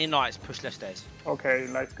stairs. Any knights, push left stairs. Okay,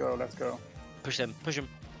 let's go. Push them.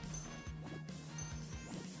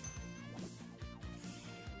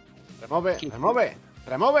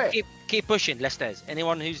 Remove! Keep pushing, left stairs.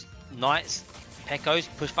 Anyone who's knights, pecos,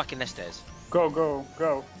 push fucking left stairs. Go.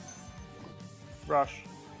 Rush.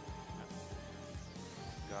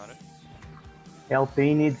 Got it.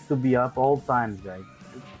 LP needs to be up all times, guys.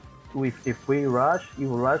 If we rush, you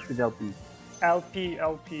will rush with LP. LP.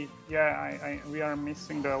 Yeah, we are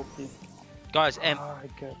missing the LP. Guys, I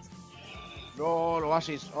get. No,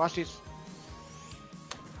 Oasis.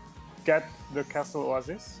 Get the castle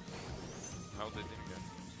oasis. How they didn't get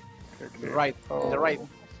it? Okay. Right, the right.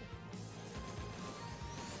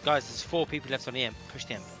 guys, there's 4 people left on the M. Push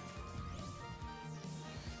the M.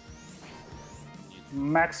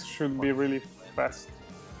 Max should be really fast.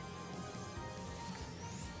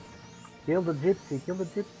 Kill the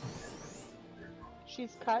gypsy.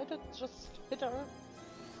 She's kited, just hit her.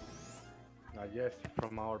 Yes,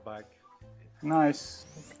 from our back. Nice.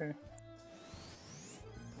 Okay.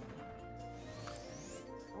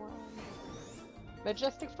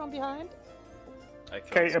 Majestics from behind.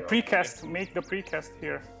 Okay, a precast. Make the precast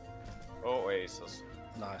here. Oh, Oasis.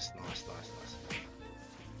 Nice.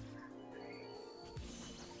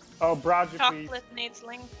 Oh, Brad, please. Chocolate needs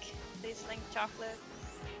link. Please link chocolate.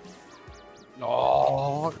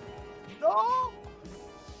 No!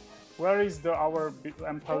 Where is our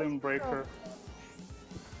Empalium breaker?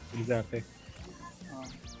 Exactly. Oh.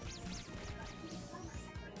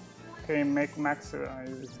 Okay, make Max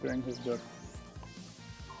is doing his job.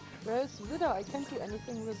 Where's Vida? I can't do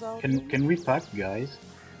anything without. Can we pack, guys?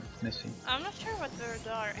 It's missing. I'm not sure what their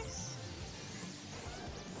door is.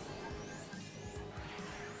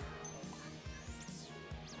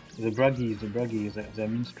 The Bragi, the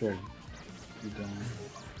minstrel. You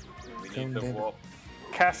don't. We Film need the dead. warp.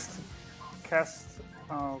 Cast.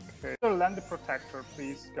 Okay. Land the protector,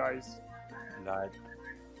 please, guys. Light.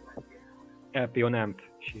 Happy on amp.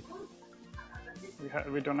 Shit.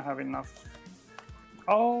 We don't have enough.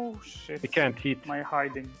 Oh shit! We can't hit. My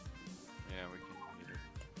hiding. Yeah, we can hit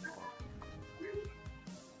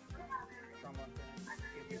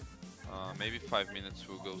it. Maybe 5 minutes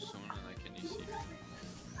will go soon, and I can EC.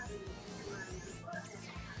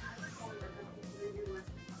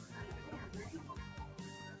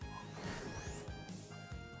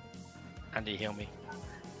 Andy, heal me.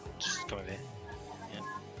 Just come over here. Yeah.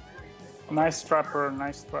 Nice trapper,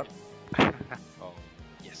 nice trap. Oh,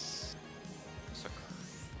 yes. Sucker.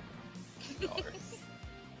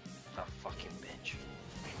 That fucking bitch.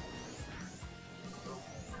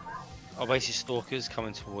 Oh, basically stalkers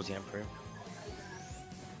coming towards the Emperor.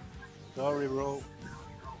 Sorry, bro.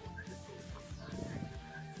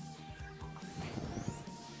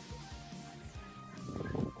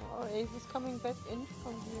 Oh, Ace is coming back in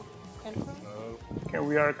from the entrance. No. Okay,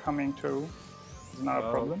 we are coming too. It's not a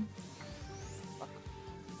No. problem.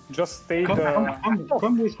 Just stay Come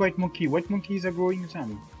with white monkey. White monkeys are growing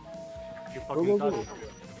some. You Go, fucking go, go. touch.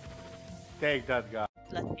 Take that guy.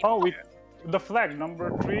 Oh, the flag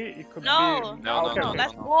number 3. It could No, be. No, okay, no, okay.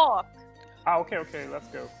 let's walk. Okay, let's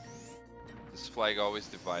go. This flag always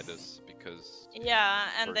divides us because. Yeah,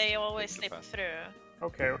 and First, they always first slip path. through.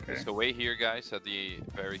 Okay. So wait here, guys, at the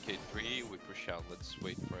barricade 3. We push out. Let's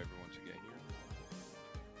wait for everyone to get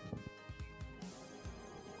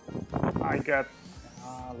here. I got.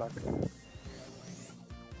 Luck.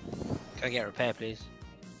 Can I get repair, please?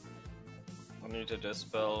 I need a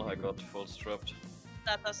dispel. I got full stripped.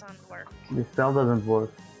 That doesn't work. The spell doesn't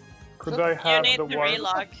work. Could I You have need the to warp?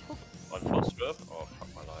 relog. On full strip? Oh, fuck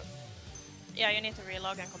my life. Yeah, you need to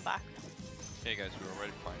relog and come back. Okay, guys, we're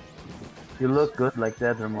already fine. You look good like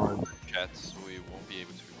that, Ramon. Chats, we won't be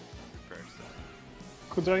able to repair stuff.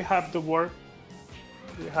 Could I have the warp?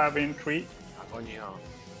 We have in 3. On you.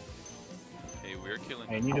 Hey, we're killing.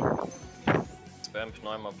 I need a. Spam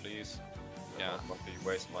Pneuma, please. Yeah. I don't want to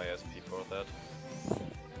waste my SP for that.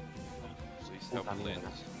 Please help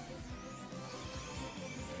Linz.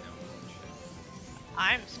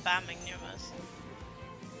 I'm spamming Numas.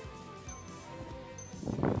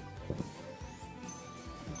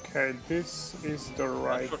 Okay, this is the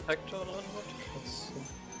right. Protector a little bit. Let's see.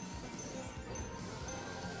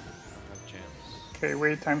 Have jams. Okay,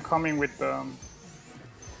 wait, I'm coming with the.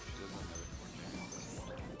 She doesn't have it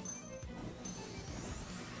for jams.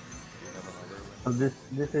 So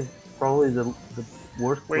this is probably the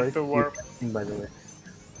worst Wait, place the to be warp. testing, by the way.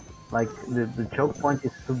 Like the choke point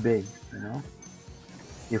is too big, you know.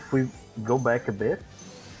 If we go back a bit,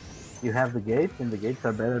 you have the gates, and the gates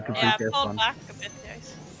are better to Yeah, precast pull on. back a bit,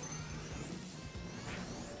 guys.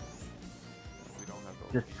 We don't have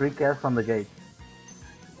those. Just precast on the gate.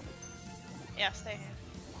 Yeah, stay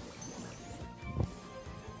here.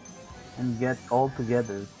 And get all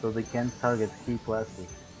together so they can target key classes.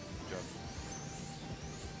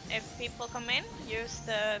 If people come in, use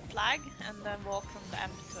the flag and then walk from the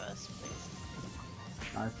amp to us,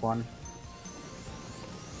 please. Nice one.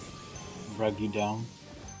 Drag you down.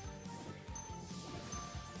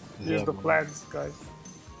 Use the flags, guys.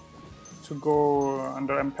 To go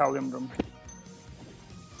under Imperium room.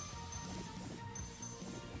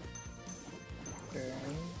 Okay.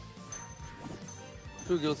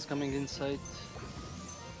 2 guilds coming inside.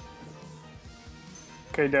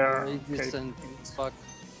 Okay, there. Aegis Okay. and fuck.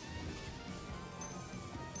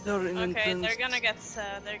 They're in Okay, entrance. they're gonna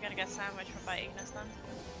get sandwiched by Ignis then.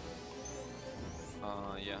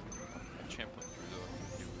 Yeah. Champion through the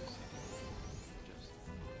USC. Just.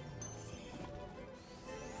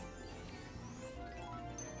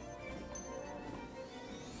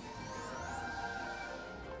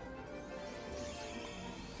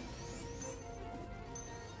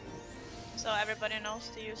 So everybody knows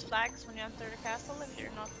to use flags when you enter the castle if you're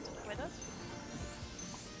not with us.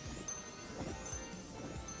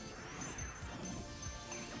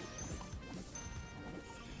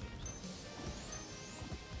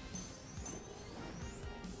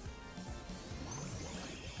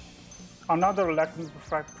 Another Latin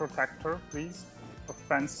protector, please.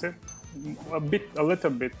 Offensive. A little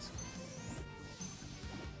bit.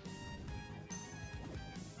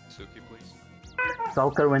 Suki, please.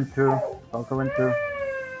 Stalker went through.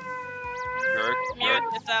 Mute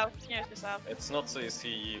this out, mute this out. It's not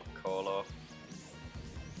CC call off.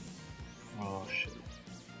 Oh shit.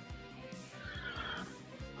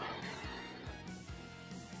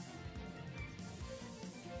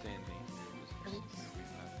 Standing.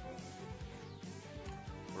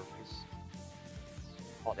 Purpose.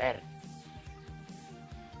 Joder.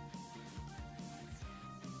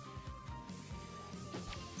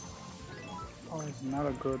 Oh, it's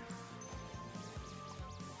not good.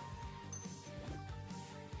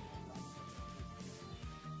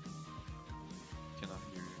 Cannot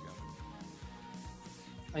hear you again.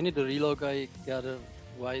 I need a reload. I got a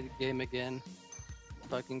wide game again.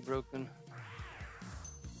 Fucking broken.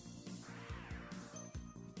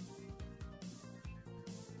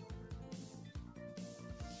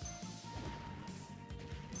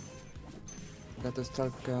 Got a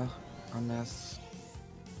stalker on us.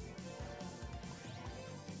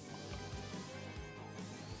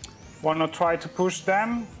 Wanna try to push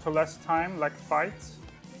them to less time, like fight?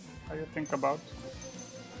 How you think about?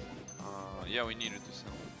 Yeah, we needed to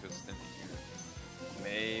send because then here.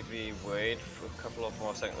 Maybe wait for a couple of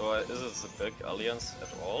more seconds. Or is it a big alliance at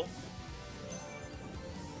all?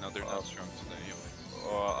 No, they're not strong today, anyways.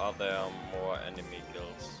 Or are there more enemy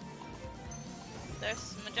guilds?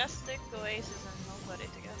 There's Majestic, Oasis, and nobody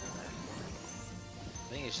together there.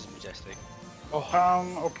 I think it's just Majestic.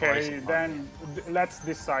 Okay, then let's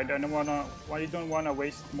decide. I don't wanna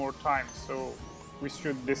waste more time, so we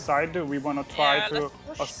should decide. We wanna try to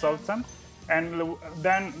assault them, and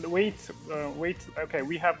then wait. Okay,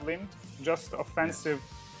 we have Lind, just offensive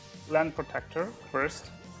land protector first,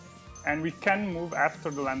 and we can move after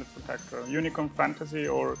the land protector. Unicorn Fantasy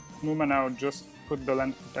or Numenor just put the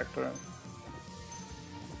land protector.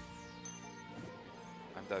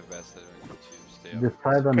 I'm divested. I need to stay up.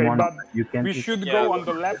 Decide on Okay, one. but You can. we should go on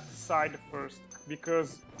the left side first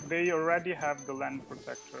because they already have the land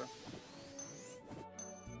protector.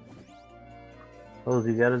 So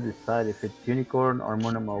you gotta decide if it's unicorn or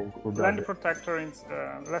monomo. Who does Land it. protector.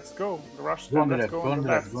 Let's go. Rush Go on them. the Let's left, go on the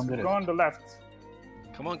left. go on the Go on the left.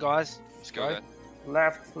 Come on, guys. Let's go. Then.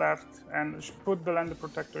 Left, and put the land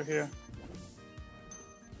protector here.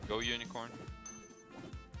 Go unicorn.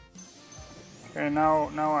 Okay, now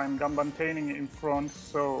I'm gambantaining in front,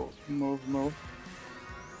 so move.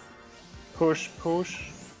 Push,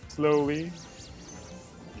 slowly.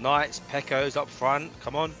 Knights, Pecos up front.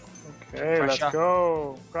 Come on. Okay, Pressure. let's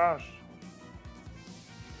go. Crash.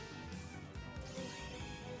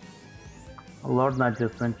 Lord Knight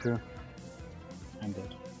just went through. I'm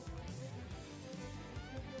dead.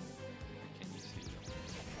 Can you see them?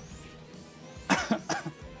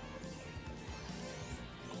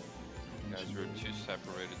 Guys, we're too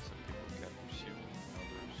separated. Some people can't pursue.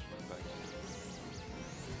 Others went back to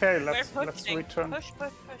Okay, We're let's pushing. return. Push.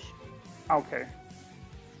 Okay.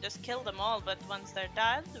 Just kill them all, but once they're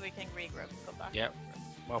dead, we can regroup, go back. Yep.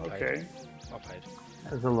 Well played. Okay. Well played.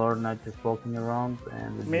 There's a Lord Knight just walking around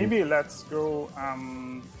and. Maybe let's go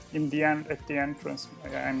in the end at the entrance.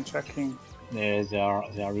 I'm checking. They are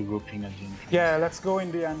regrouping at the entrance. Yeah, let's go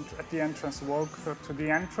in the end at the entrance. Walk to the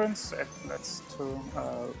entrance. And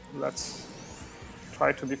let's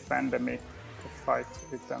try to defend them. Make a fight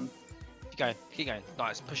with them. Keep going.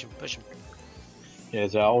 Nice. Push him. Yeah,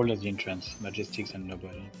 they are all at the entrance. Majestics and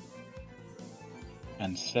nobody.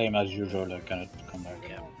 And same as usual, I cannot come back.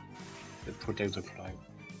 Yeah. They protect the flag.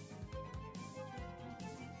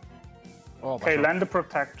 Oh, Okay, land the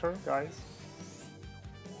protector, guys.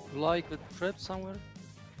 Like with trip somewhere?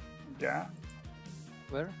 Yeah.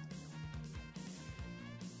 Where?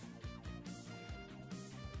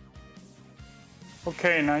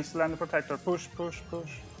 Okay, nice land protector. Push.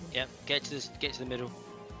 Yep. Get to the middle.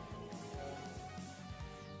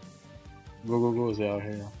 Go, they are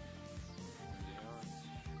here.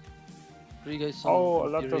 Three guys Oh, on a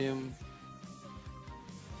lot of- Imperium.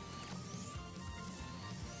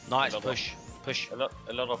 Nice. A lot Push.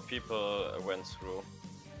 A lot of people went through.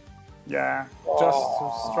 Yeah. Just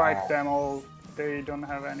to strike them all. They don't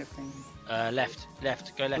have anything. Left.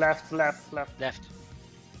 Go left. Left.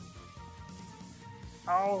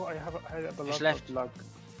 Oh, I have a lot left. of luck.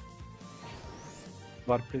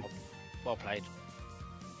 Well played.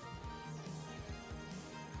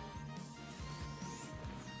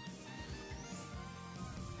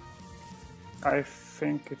 I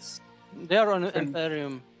think it's. They are on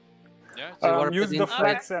Imperium. Yeah. They warped Use the inside.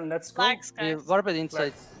 flags and let's go. Flags, They guys. warped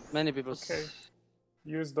inside Flags. many people. Okay.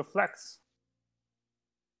 Use the flags.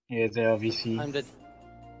 Yeah, they are VC. I'm dead.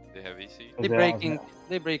 They have EC. They're breaking.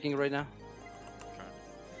 They're breaking right now.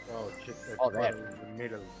 Oh, shit. there. In the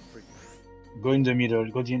middle. Quick. Go in the middle,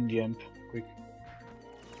 go in the amp, quick.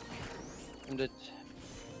 I'm dead.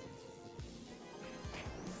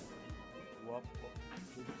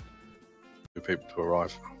 Two people to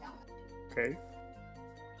arrive. Okay.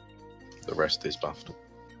 The rest is buffed.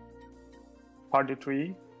 Party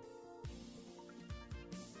 3.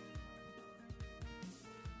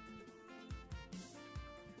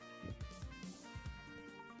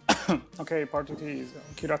 Okay, party T is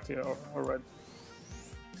Kirati already.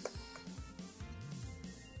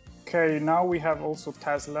 Okay, now we have also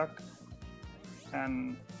Tazlak.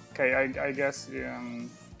 And okay, I guess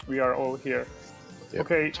we are all here. Yep,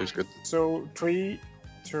 okay, two's good. So 3,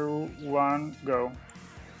 2, 1, go.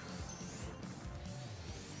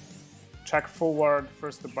 Check forward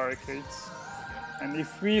first the barricades. And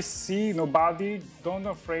if we see nobody, don't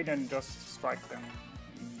afraid and just strike them.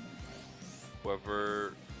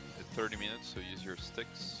 Whoever 30 minutes, so use your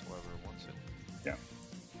sticks, whoever wants it. Yeah.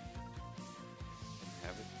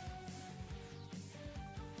 Have it.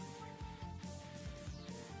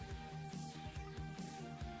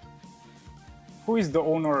 Who is the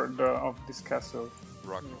owner of this castle?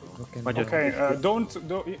 Rock. Okay, don't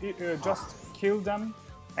just kill them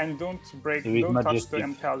and don't break. Don't touch the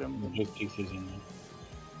Imperium. Majestic is in.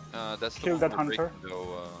 That's the Kill one that we're hunter. breaking,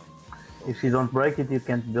 though, If you don't break it, you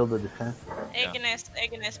can't build a defense. Agon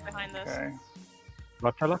is behind us. Okay.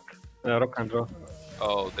 Batalak? Rock and roll.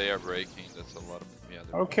 Oh, they are breaking. That's a lot of. Yeah.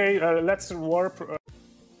 Okay, let's warp.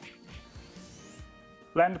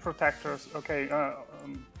 Land protectors. Okay,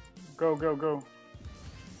 go.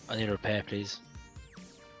 I need a repair, please.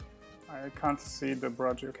 I can't see the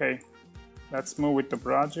Braji. Okay, let's move with the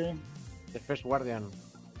Braji. The first guardian.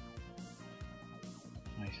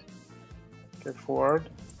 Nice. Okay, forward.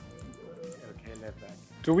 Okay, left back.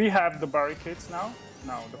 Do we have the barricades now?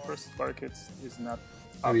 No, the first barricades is not.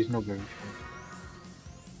 There is no barricade.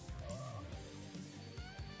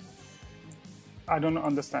 I don't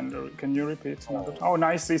understand. Can you repeat? Oh,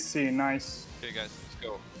 nice EC, nice. Okay, guys, let's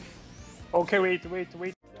go. Okay, wait. A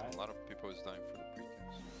lot of people is dying for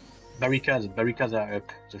the precast. Barricades are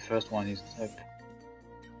up. The first one is up.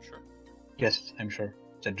 Sure. Yes, I'm sure.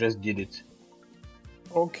 They just did it.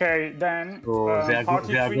 Okay, then So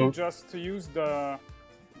party they are 3 just to use the.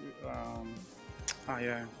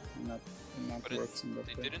 Yeah, not But works in that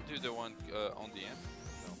they way. didn't do the one on the end.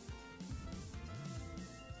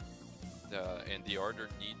 No. And the order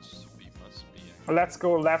must be. Let's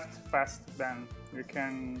go left fast then. We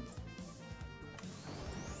can.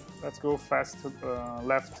 Let's go fast to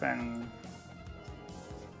left and.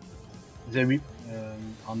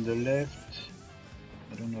 On the left.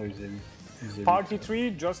 I don't know if they. Party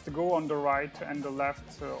 3 just go on the right and the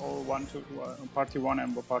left, or party 1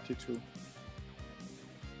 and party 2.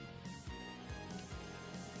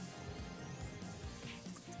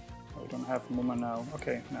 I don't have Muma now.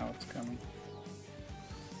 Okay, now it's coming.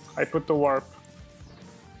 I put the warp.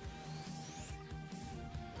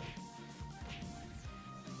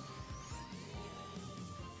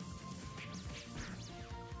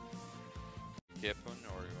 Gepun,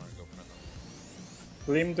 or you want to go for another?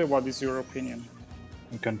 Limde, what is your opinion?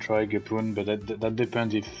 You can try Gepun, but that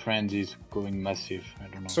depends if Friend is going massive. I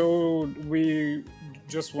don't know. So we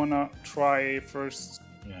just wanna try first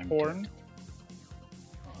Horn.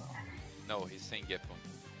 No, he's saying Gepun.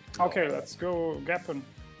 Okay, let's go Gapun.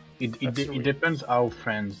 It depends how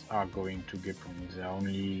friends are going to Gepun. If there are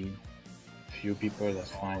only few people,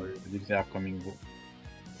 that's fine. But if they are coming full,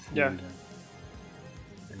 Yeah. then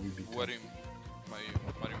it will be What do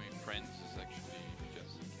you mean friends is actually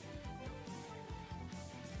just...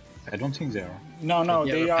 I don't think they are. No,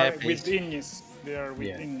 Yeah, they repair, are please. with Ignis. They are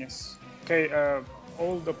with Ignis. Okay,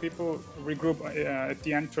 all the people regroup at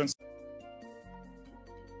the entrance.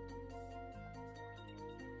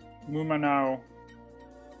 Muma now.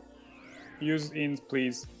 Use ins,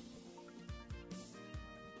 please.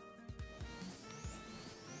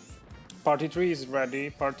 Party 3 is ready.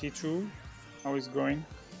 Party 2, how is going?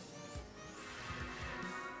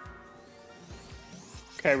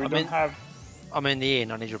 Okay, we don't have... I'm in the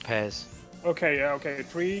inn, I need repairs. Okay, okay.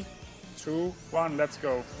 3, 2, 1, let's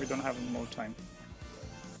go. We don't have more time.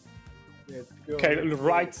 Let's go. Okay,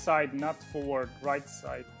 right side, not forward. Right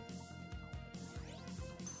side.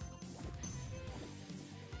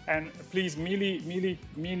 And please,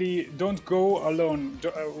 melee, don't go alone.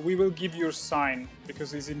 We will give you a sign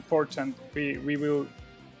because it's important. We will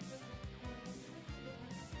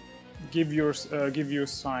give you a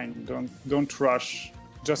sign. Don't rush.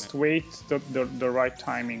 Just wait the right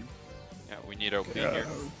timing. Yeah, we need LP here.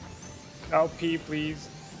 LP, please.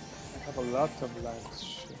 I have a lot of lags.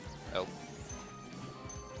 Shit. LP.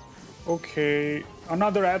 Okay,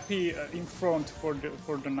 another LP in front for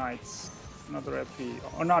the knights. Another LP.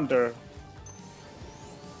 Another.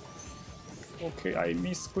 Okay, I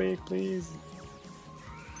misclick, please.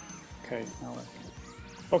 Okay, now I can.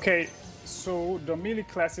 Okay, so the melee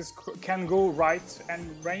classes can go right and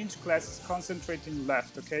range classes concentrating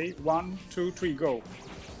left. Okay, 1, 2, 3, go.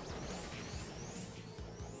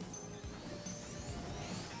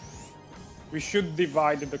 We should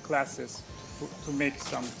divide the classes to make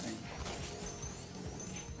something.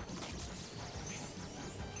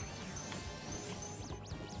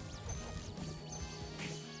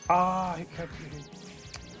 Ah, he kept me.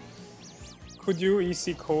 Could you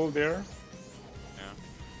EC call there? Yeah,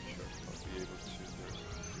 sure. I'll be able to.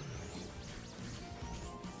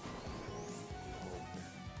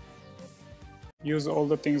 Use all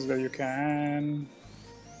the things that you can.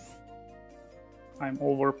 I'm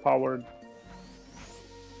overpowered.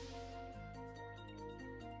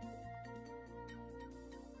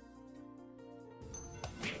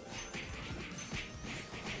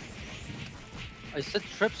 I set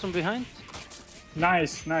traps from behind.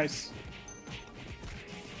 Nice, nice.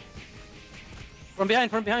 From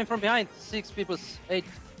behind, from behind, from behind. 6 people, 8.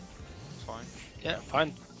 It's fine. Yeah,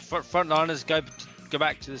 fine. Front liners, go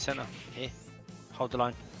back to the center. Here, hold the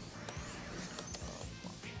line.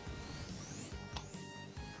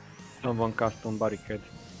 Someone cast on barricade.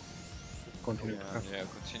 Continue to cast. Yeah,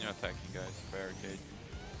 continue attacking, guys. Barricade.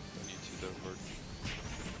 We need to divert.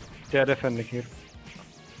 They are defending here.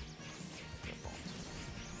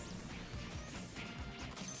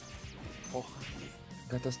 Oh,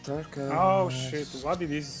 got a stalker. Oh shit! What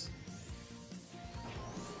it is?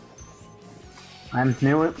 I'm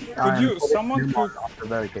new. Someone could off the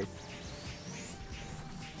barricade.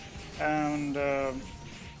 And The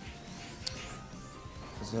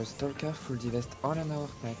stalker full divest all on our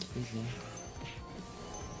pack, easy.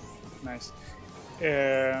 nice.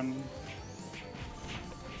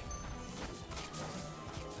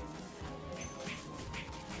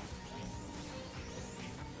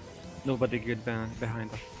 Nobody get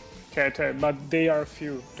behind us. Okay, but they are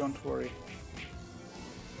few. Don't worry.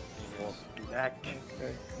 Back.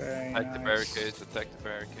 Okay, Attack the nice. barricades, attack the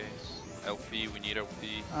barricades. LP, we need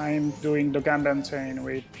LP. I'm doing the Gambantain.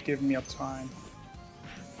 Wait, give me a time.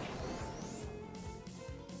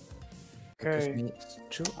 Okay.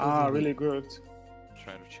 Really good.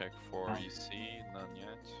 Trying to check for EC, none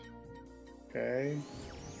yet. Okay.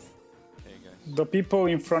 Okay, guys. The people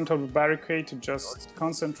in front of the barricade just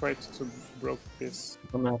concentrate to broke this.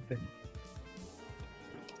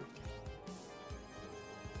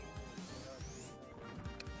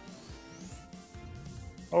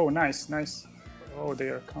 Oh, nice, nice. Oh, they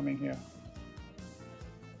are coming here.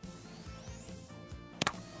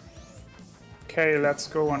 Okay, let's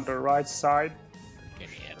go on the right side.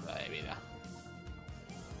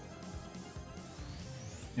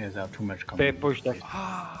 Yeah, there are too much coming. They pushed us.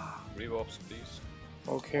 Rewarps, please.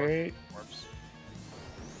 Okay. Warps.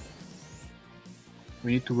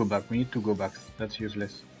 We need to go back. We need to go back. That's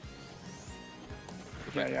useless.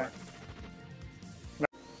 Yeah.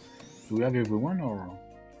 Do we have everyone or?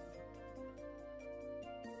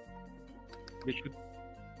 We should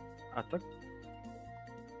attack.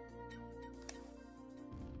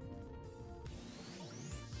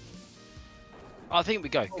 I think we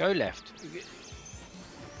go left.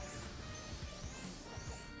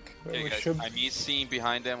 Okay, We guys, should- I'm ECing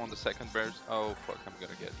behind them on the second bears. Oh fuck, I'm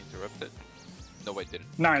gonna get interrupted. No, I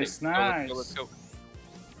didn't. Nice, Okay, let's go.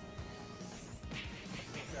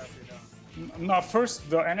 No, first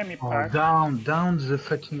the enemy Oh, pack. down the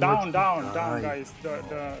fucking. Down, road. guys.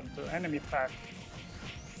 The enemy pack.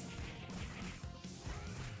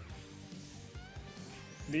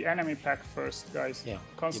 The enemy pack first, guys. Yeah.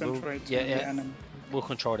 Concentrate Yeah, on yeah. the enemy. We'll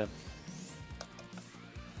control them.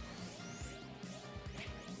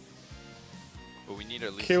 But we need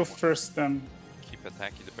at least Kill one. first then. Keep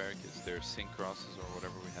attacking the barricades. There's sync crosses or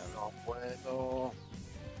whatever we have. No puedo.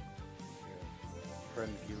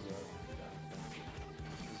 Friend hero.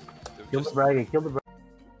 Kill the barricade. Kill the barricade.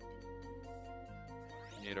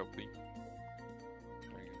 Need OP.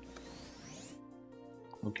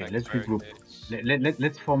 Okay, Attack let's the regroup. barricades.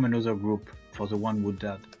 Let's form another group for the one who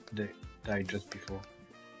died just before.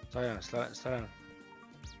 Slow down, slow down.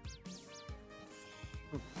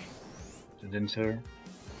 The dancer.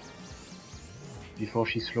 Before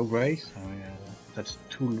she slow grace. Oh yeah, that's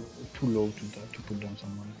too low to put down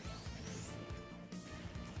someone.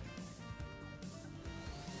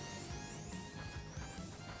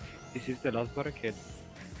 This is the last barricade.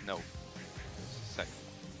 No. It's the second.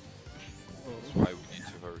 That's why we need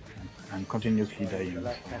to hurry. I'm continuously dying. The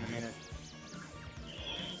last 10 minutes.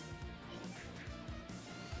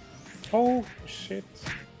 Oh shit.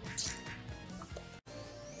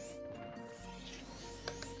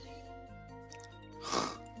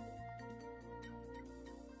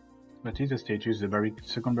 What is the status? The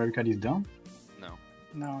second barricade is down? No.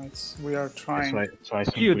 No, we are trying. So I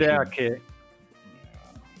think You we there, should- okay.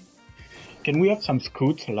 Can we have some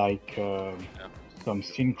scouts like some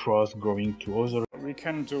synchros going to other. We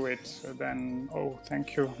can do it then. Oh,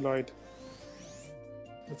 thank you, Lloyd.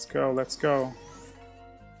 Let's go, let's go.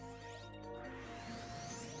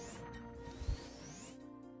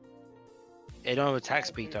 They don't have attack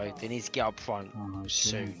speed though. They need to get up front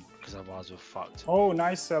soon, because otherwise we're fucked. Oh,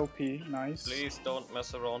 nice LP, nice. Please don't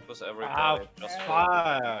mess around with everybody. Ah, just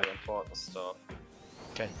fuck. the important stuff.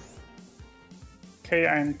 Okay. Okay,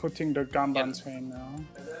 I'm putting the Gamban chain now.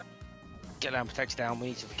 Get down, protect down. We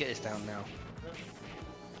need to get this down now.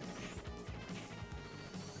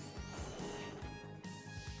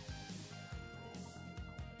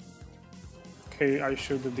 Okay, I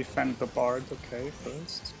should defend the Bard, okay,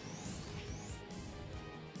 first.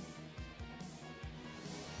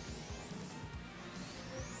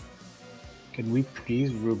 Can we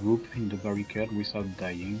please regroup in the barricade without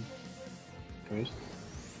dying first?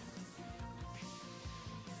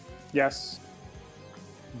 Yes.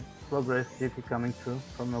 Progress GP coming through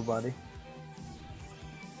from nobody.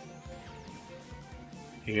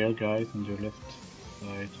 Here, guys, on your left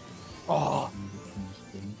side. Oh!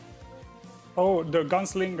 Oh, the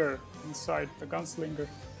gunslinger inside, the gunslinger.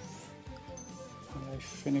 I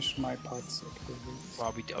finished my parts.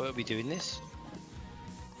 Okay. Are we doing this?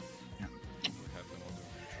 Yeah.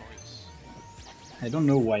 I don't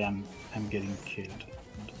know why I'm getting killed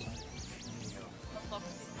all the time.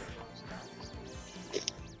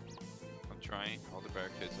 I'm trying. All the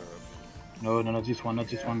barricades are up. No, not this one, not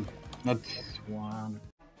this one, not this one.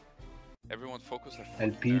 Everyone focus on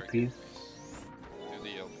LP, please. Do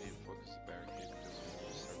the LP and focus the barricade because we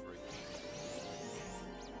will separate.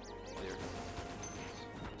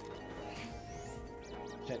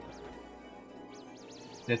 Clear.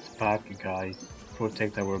 Let's pack, guys.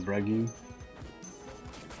 Protect our bragging.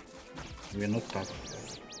 We are not packed.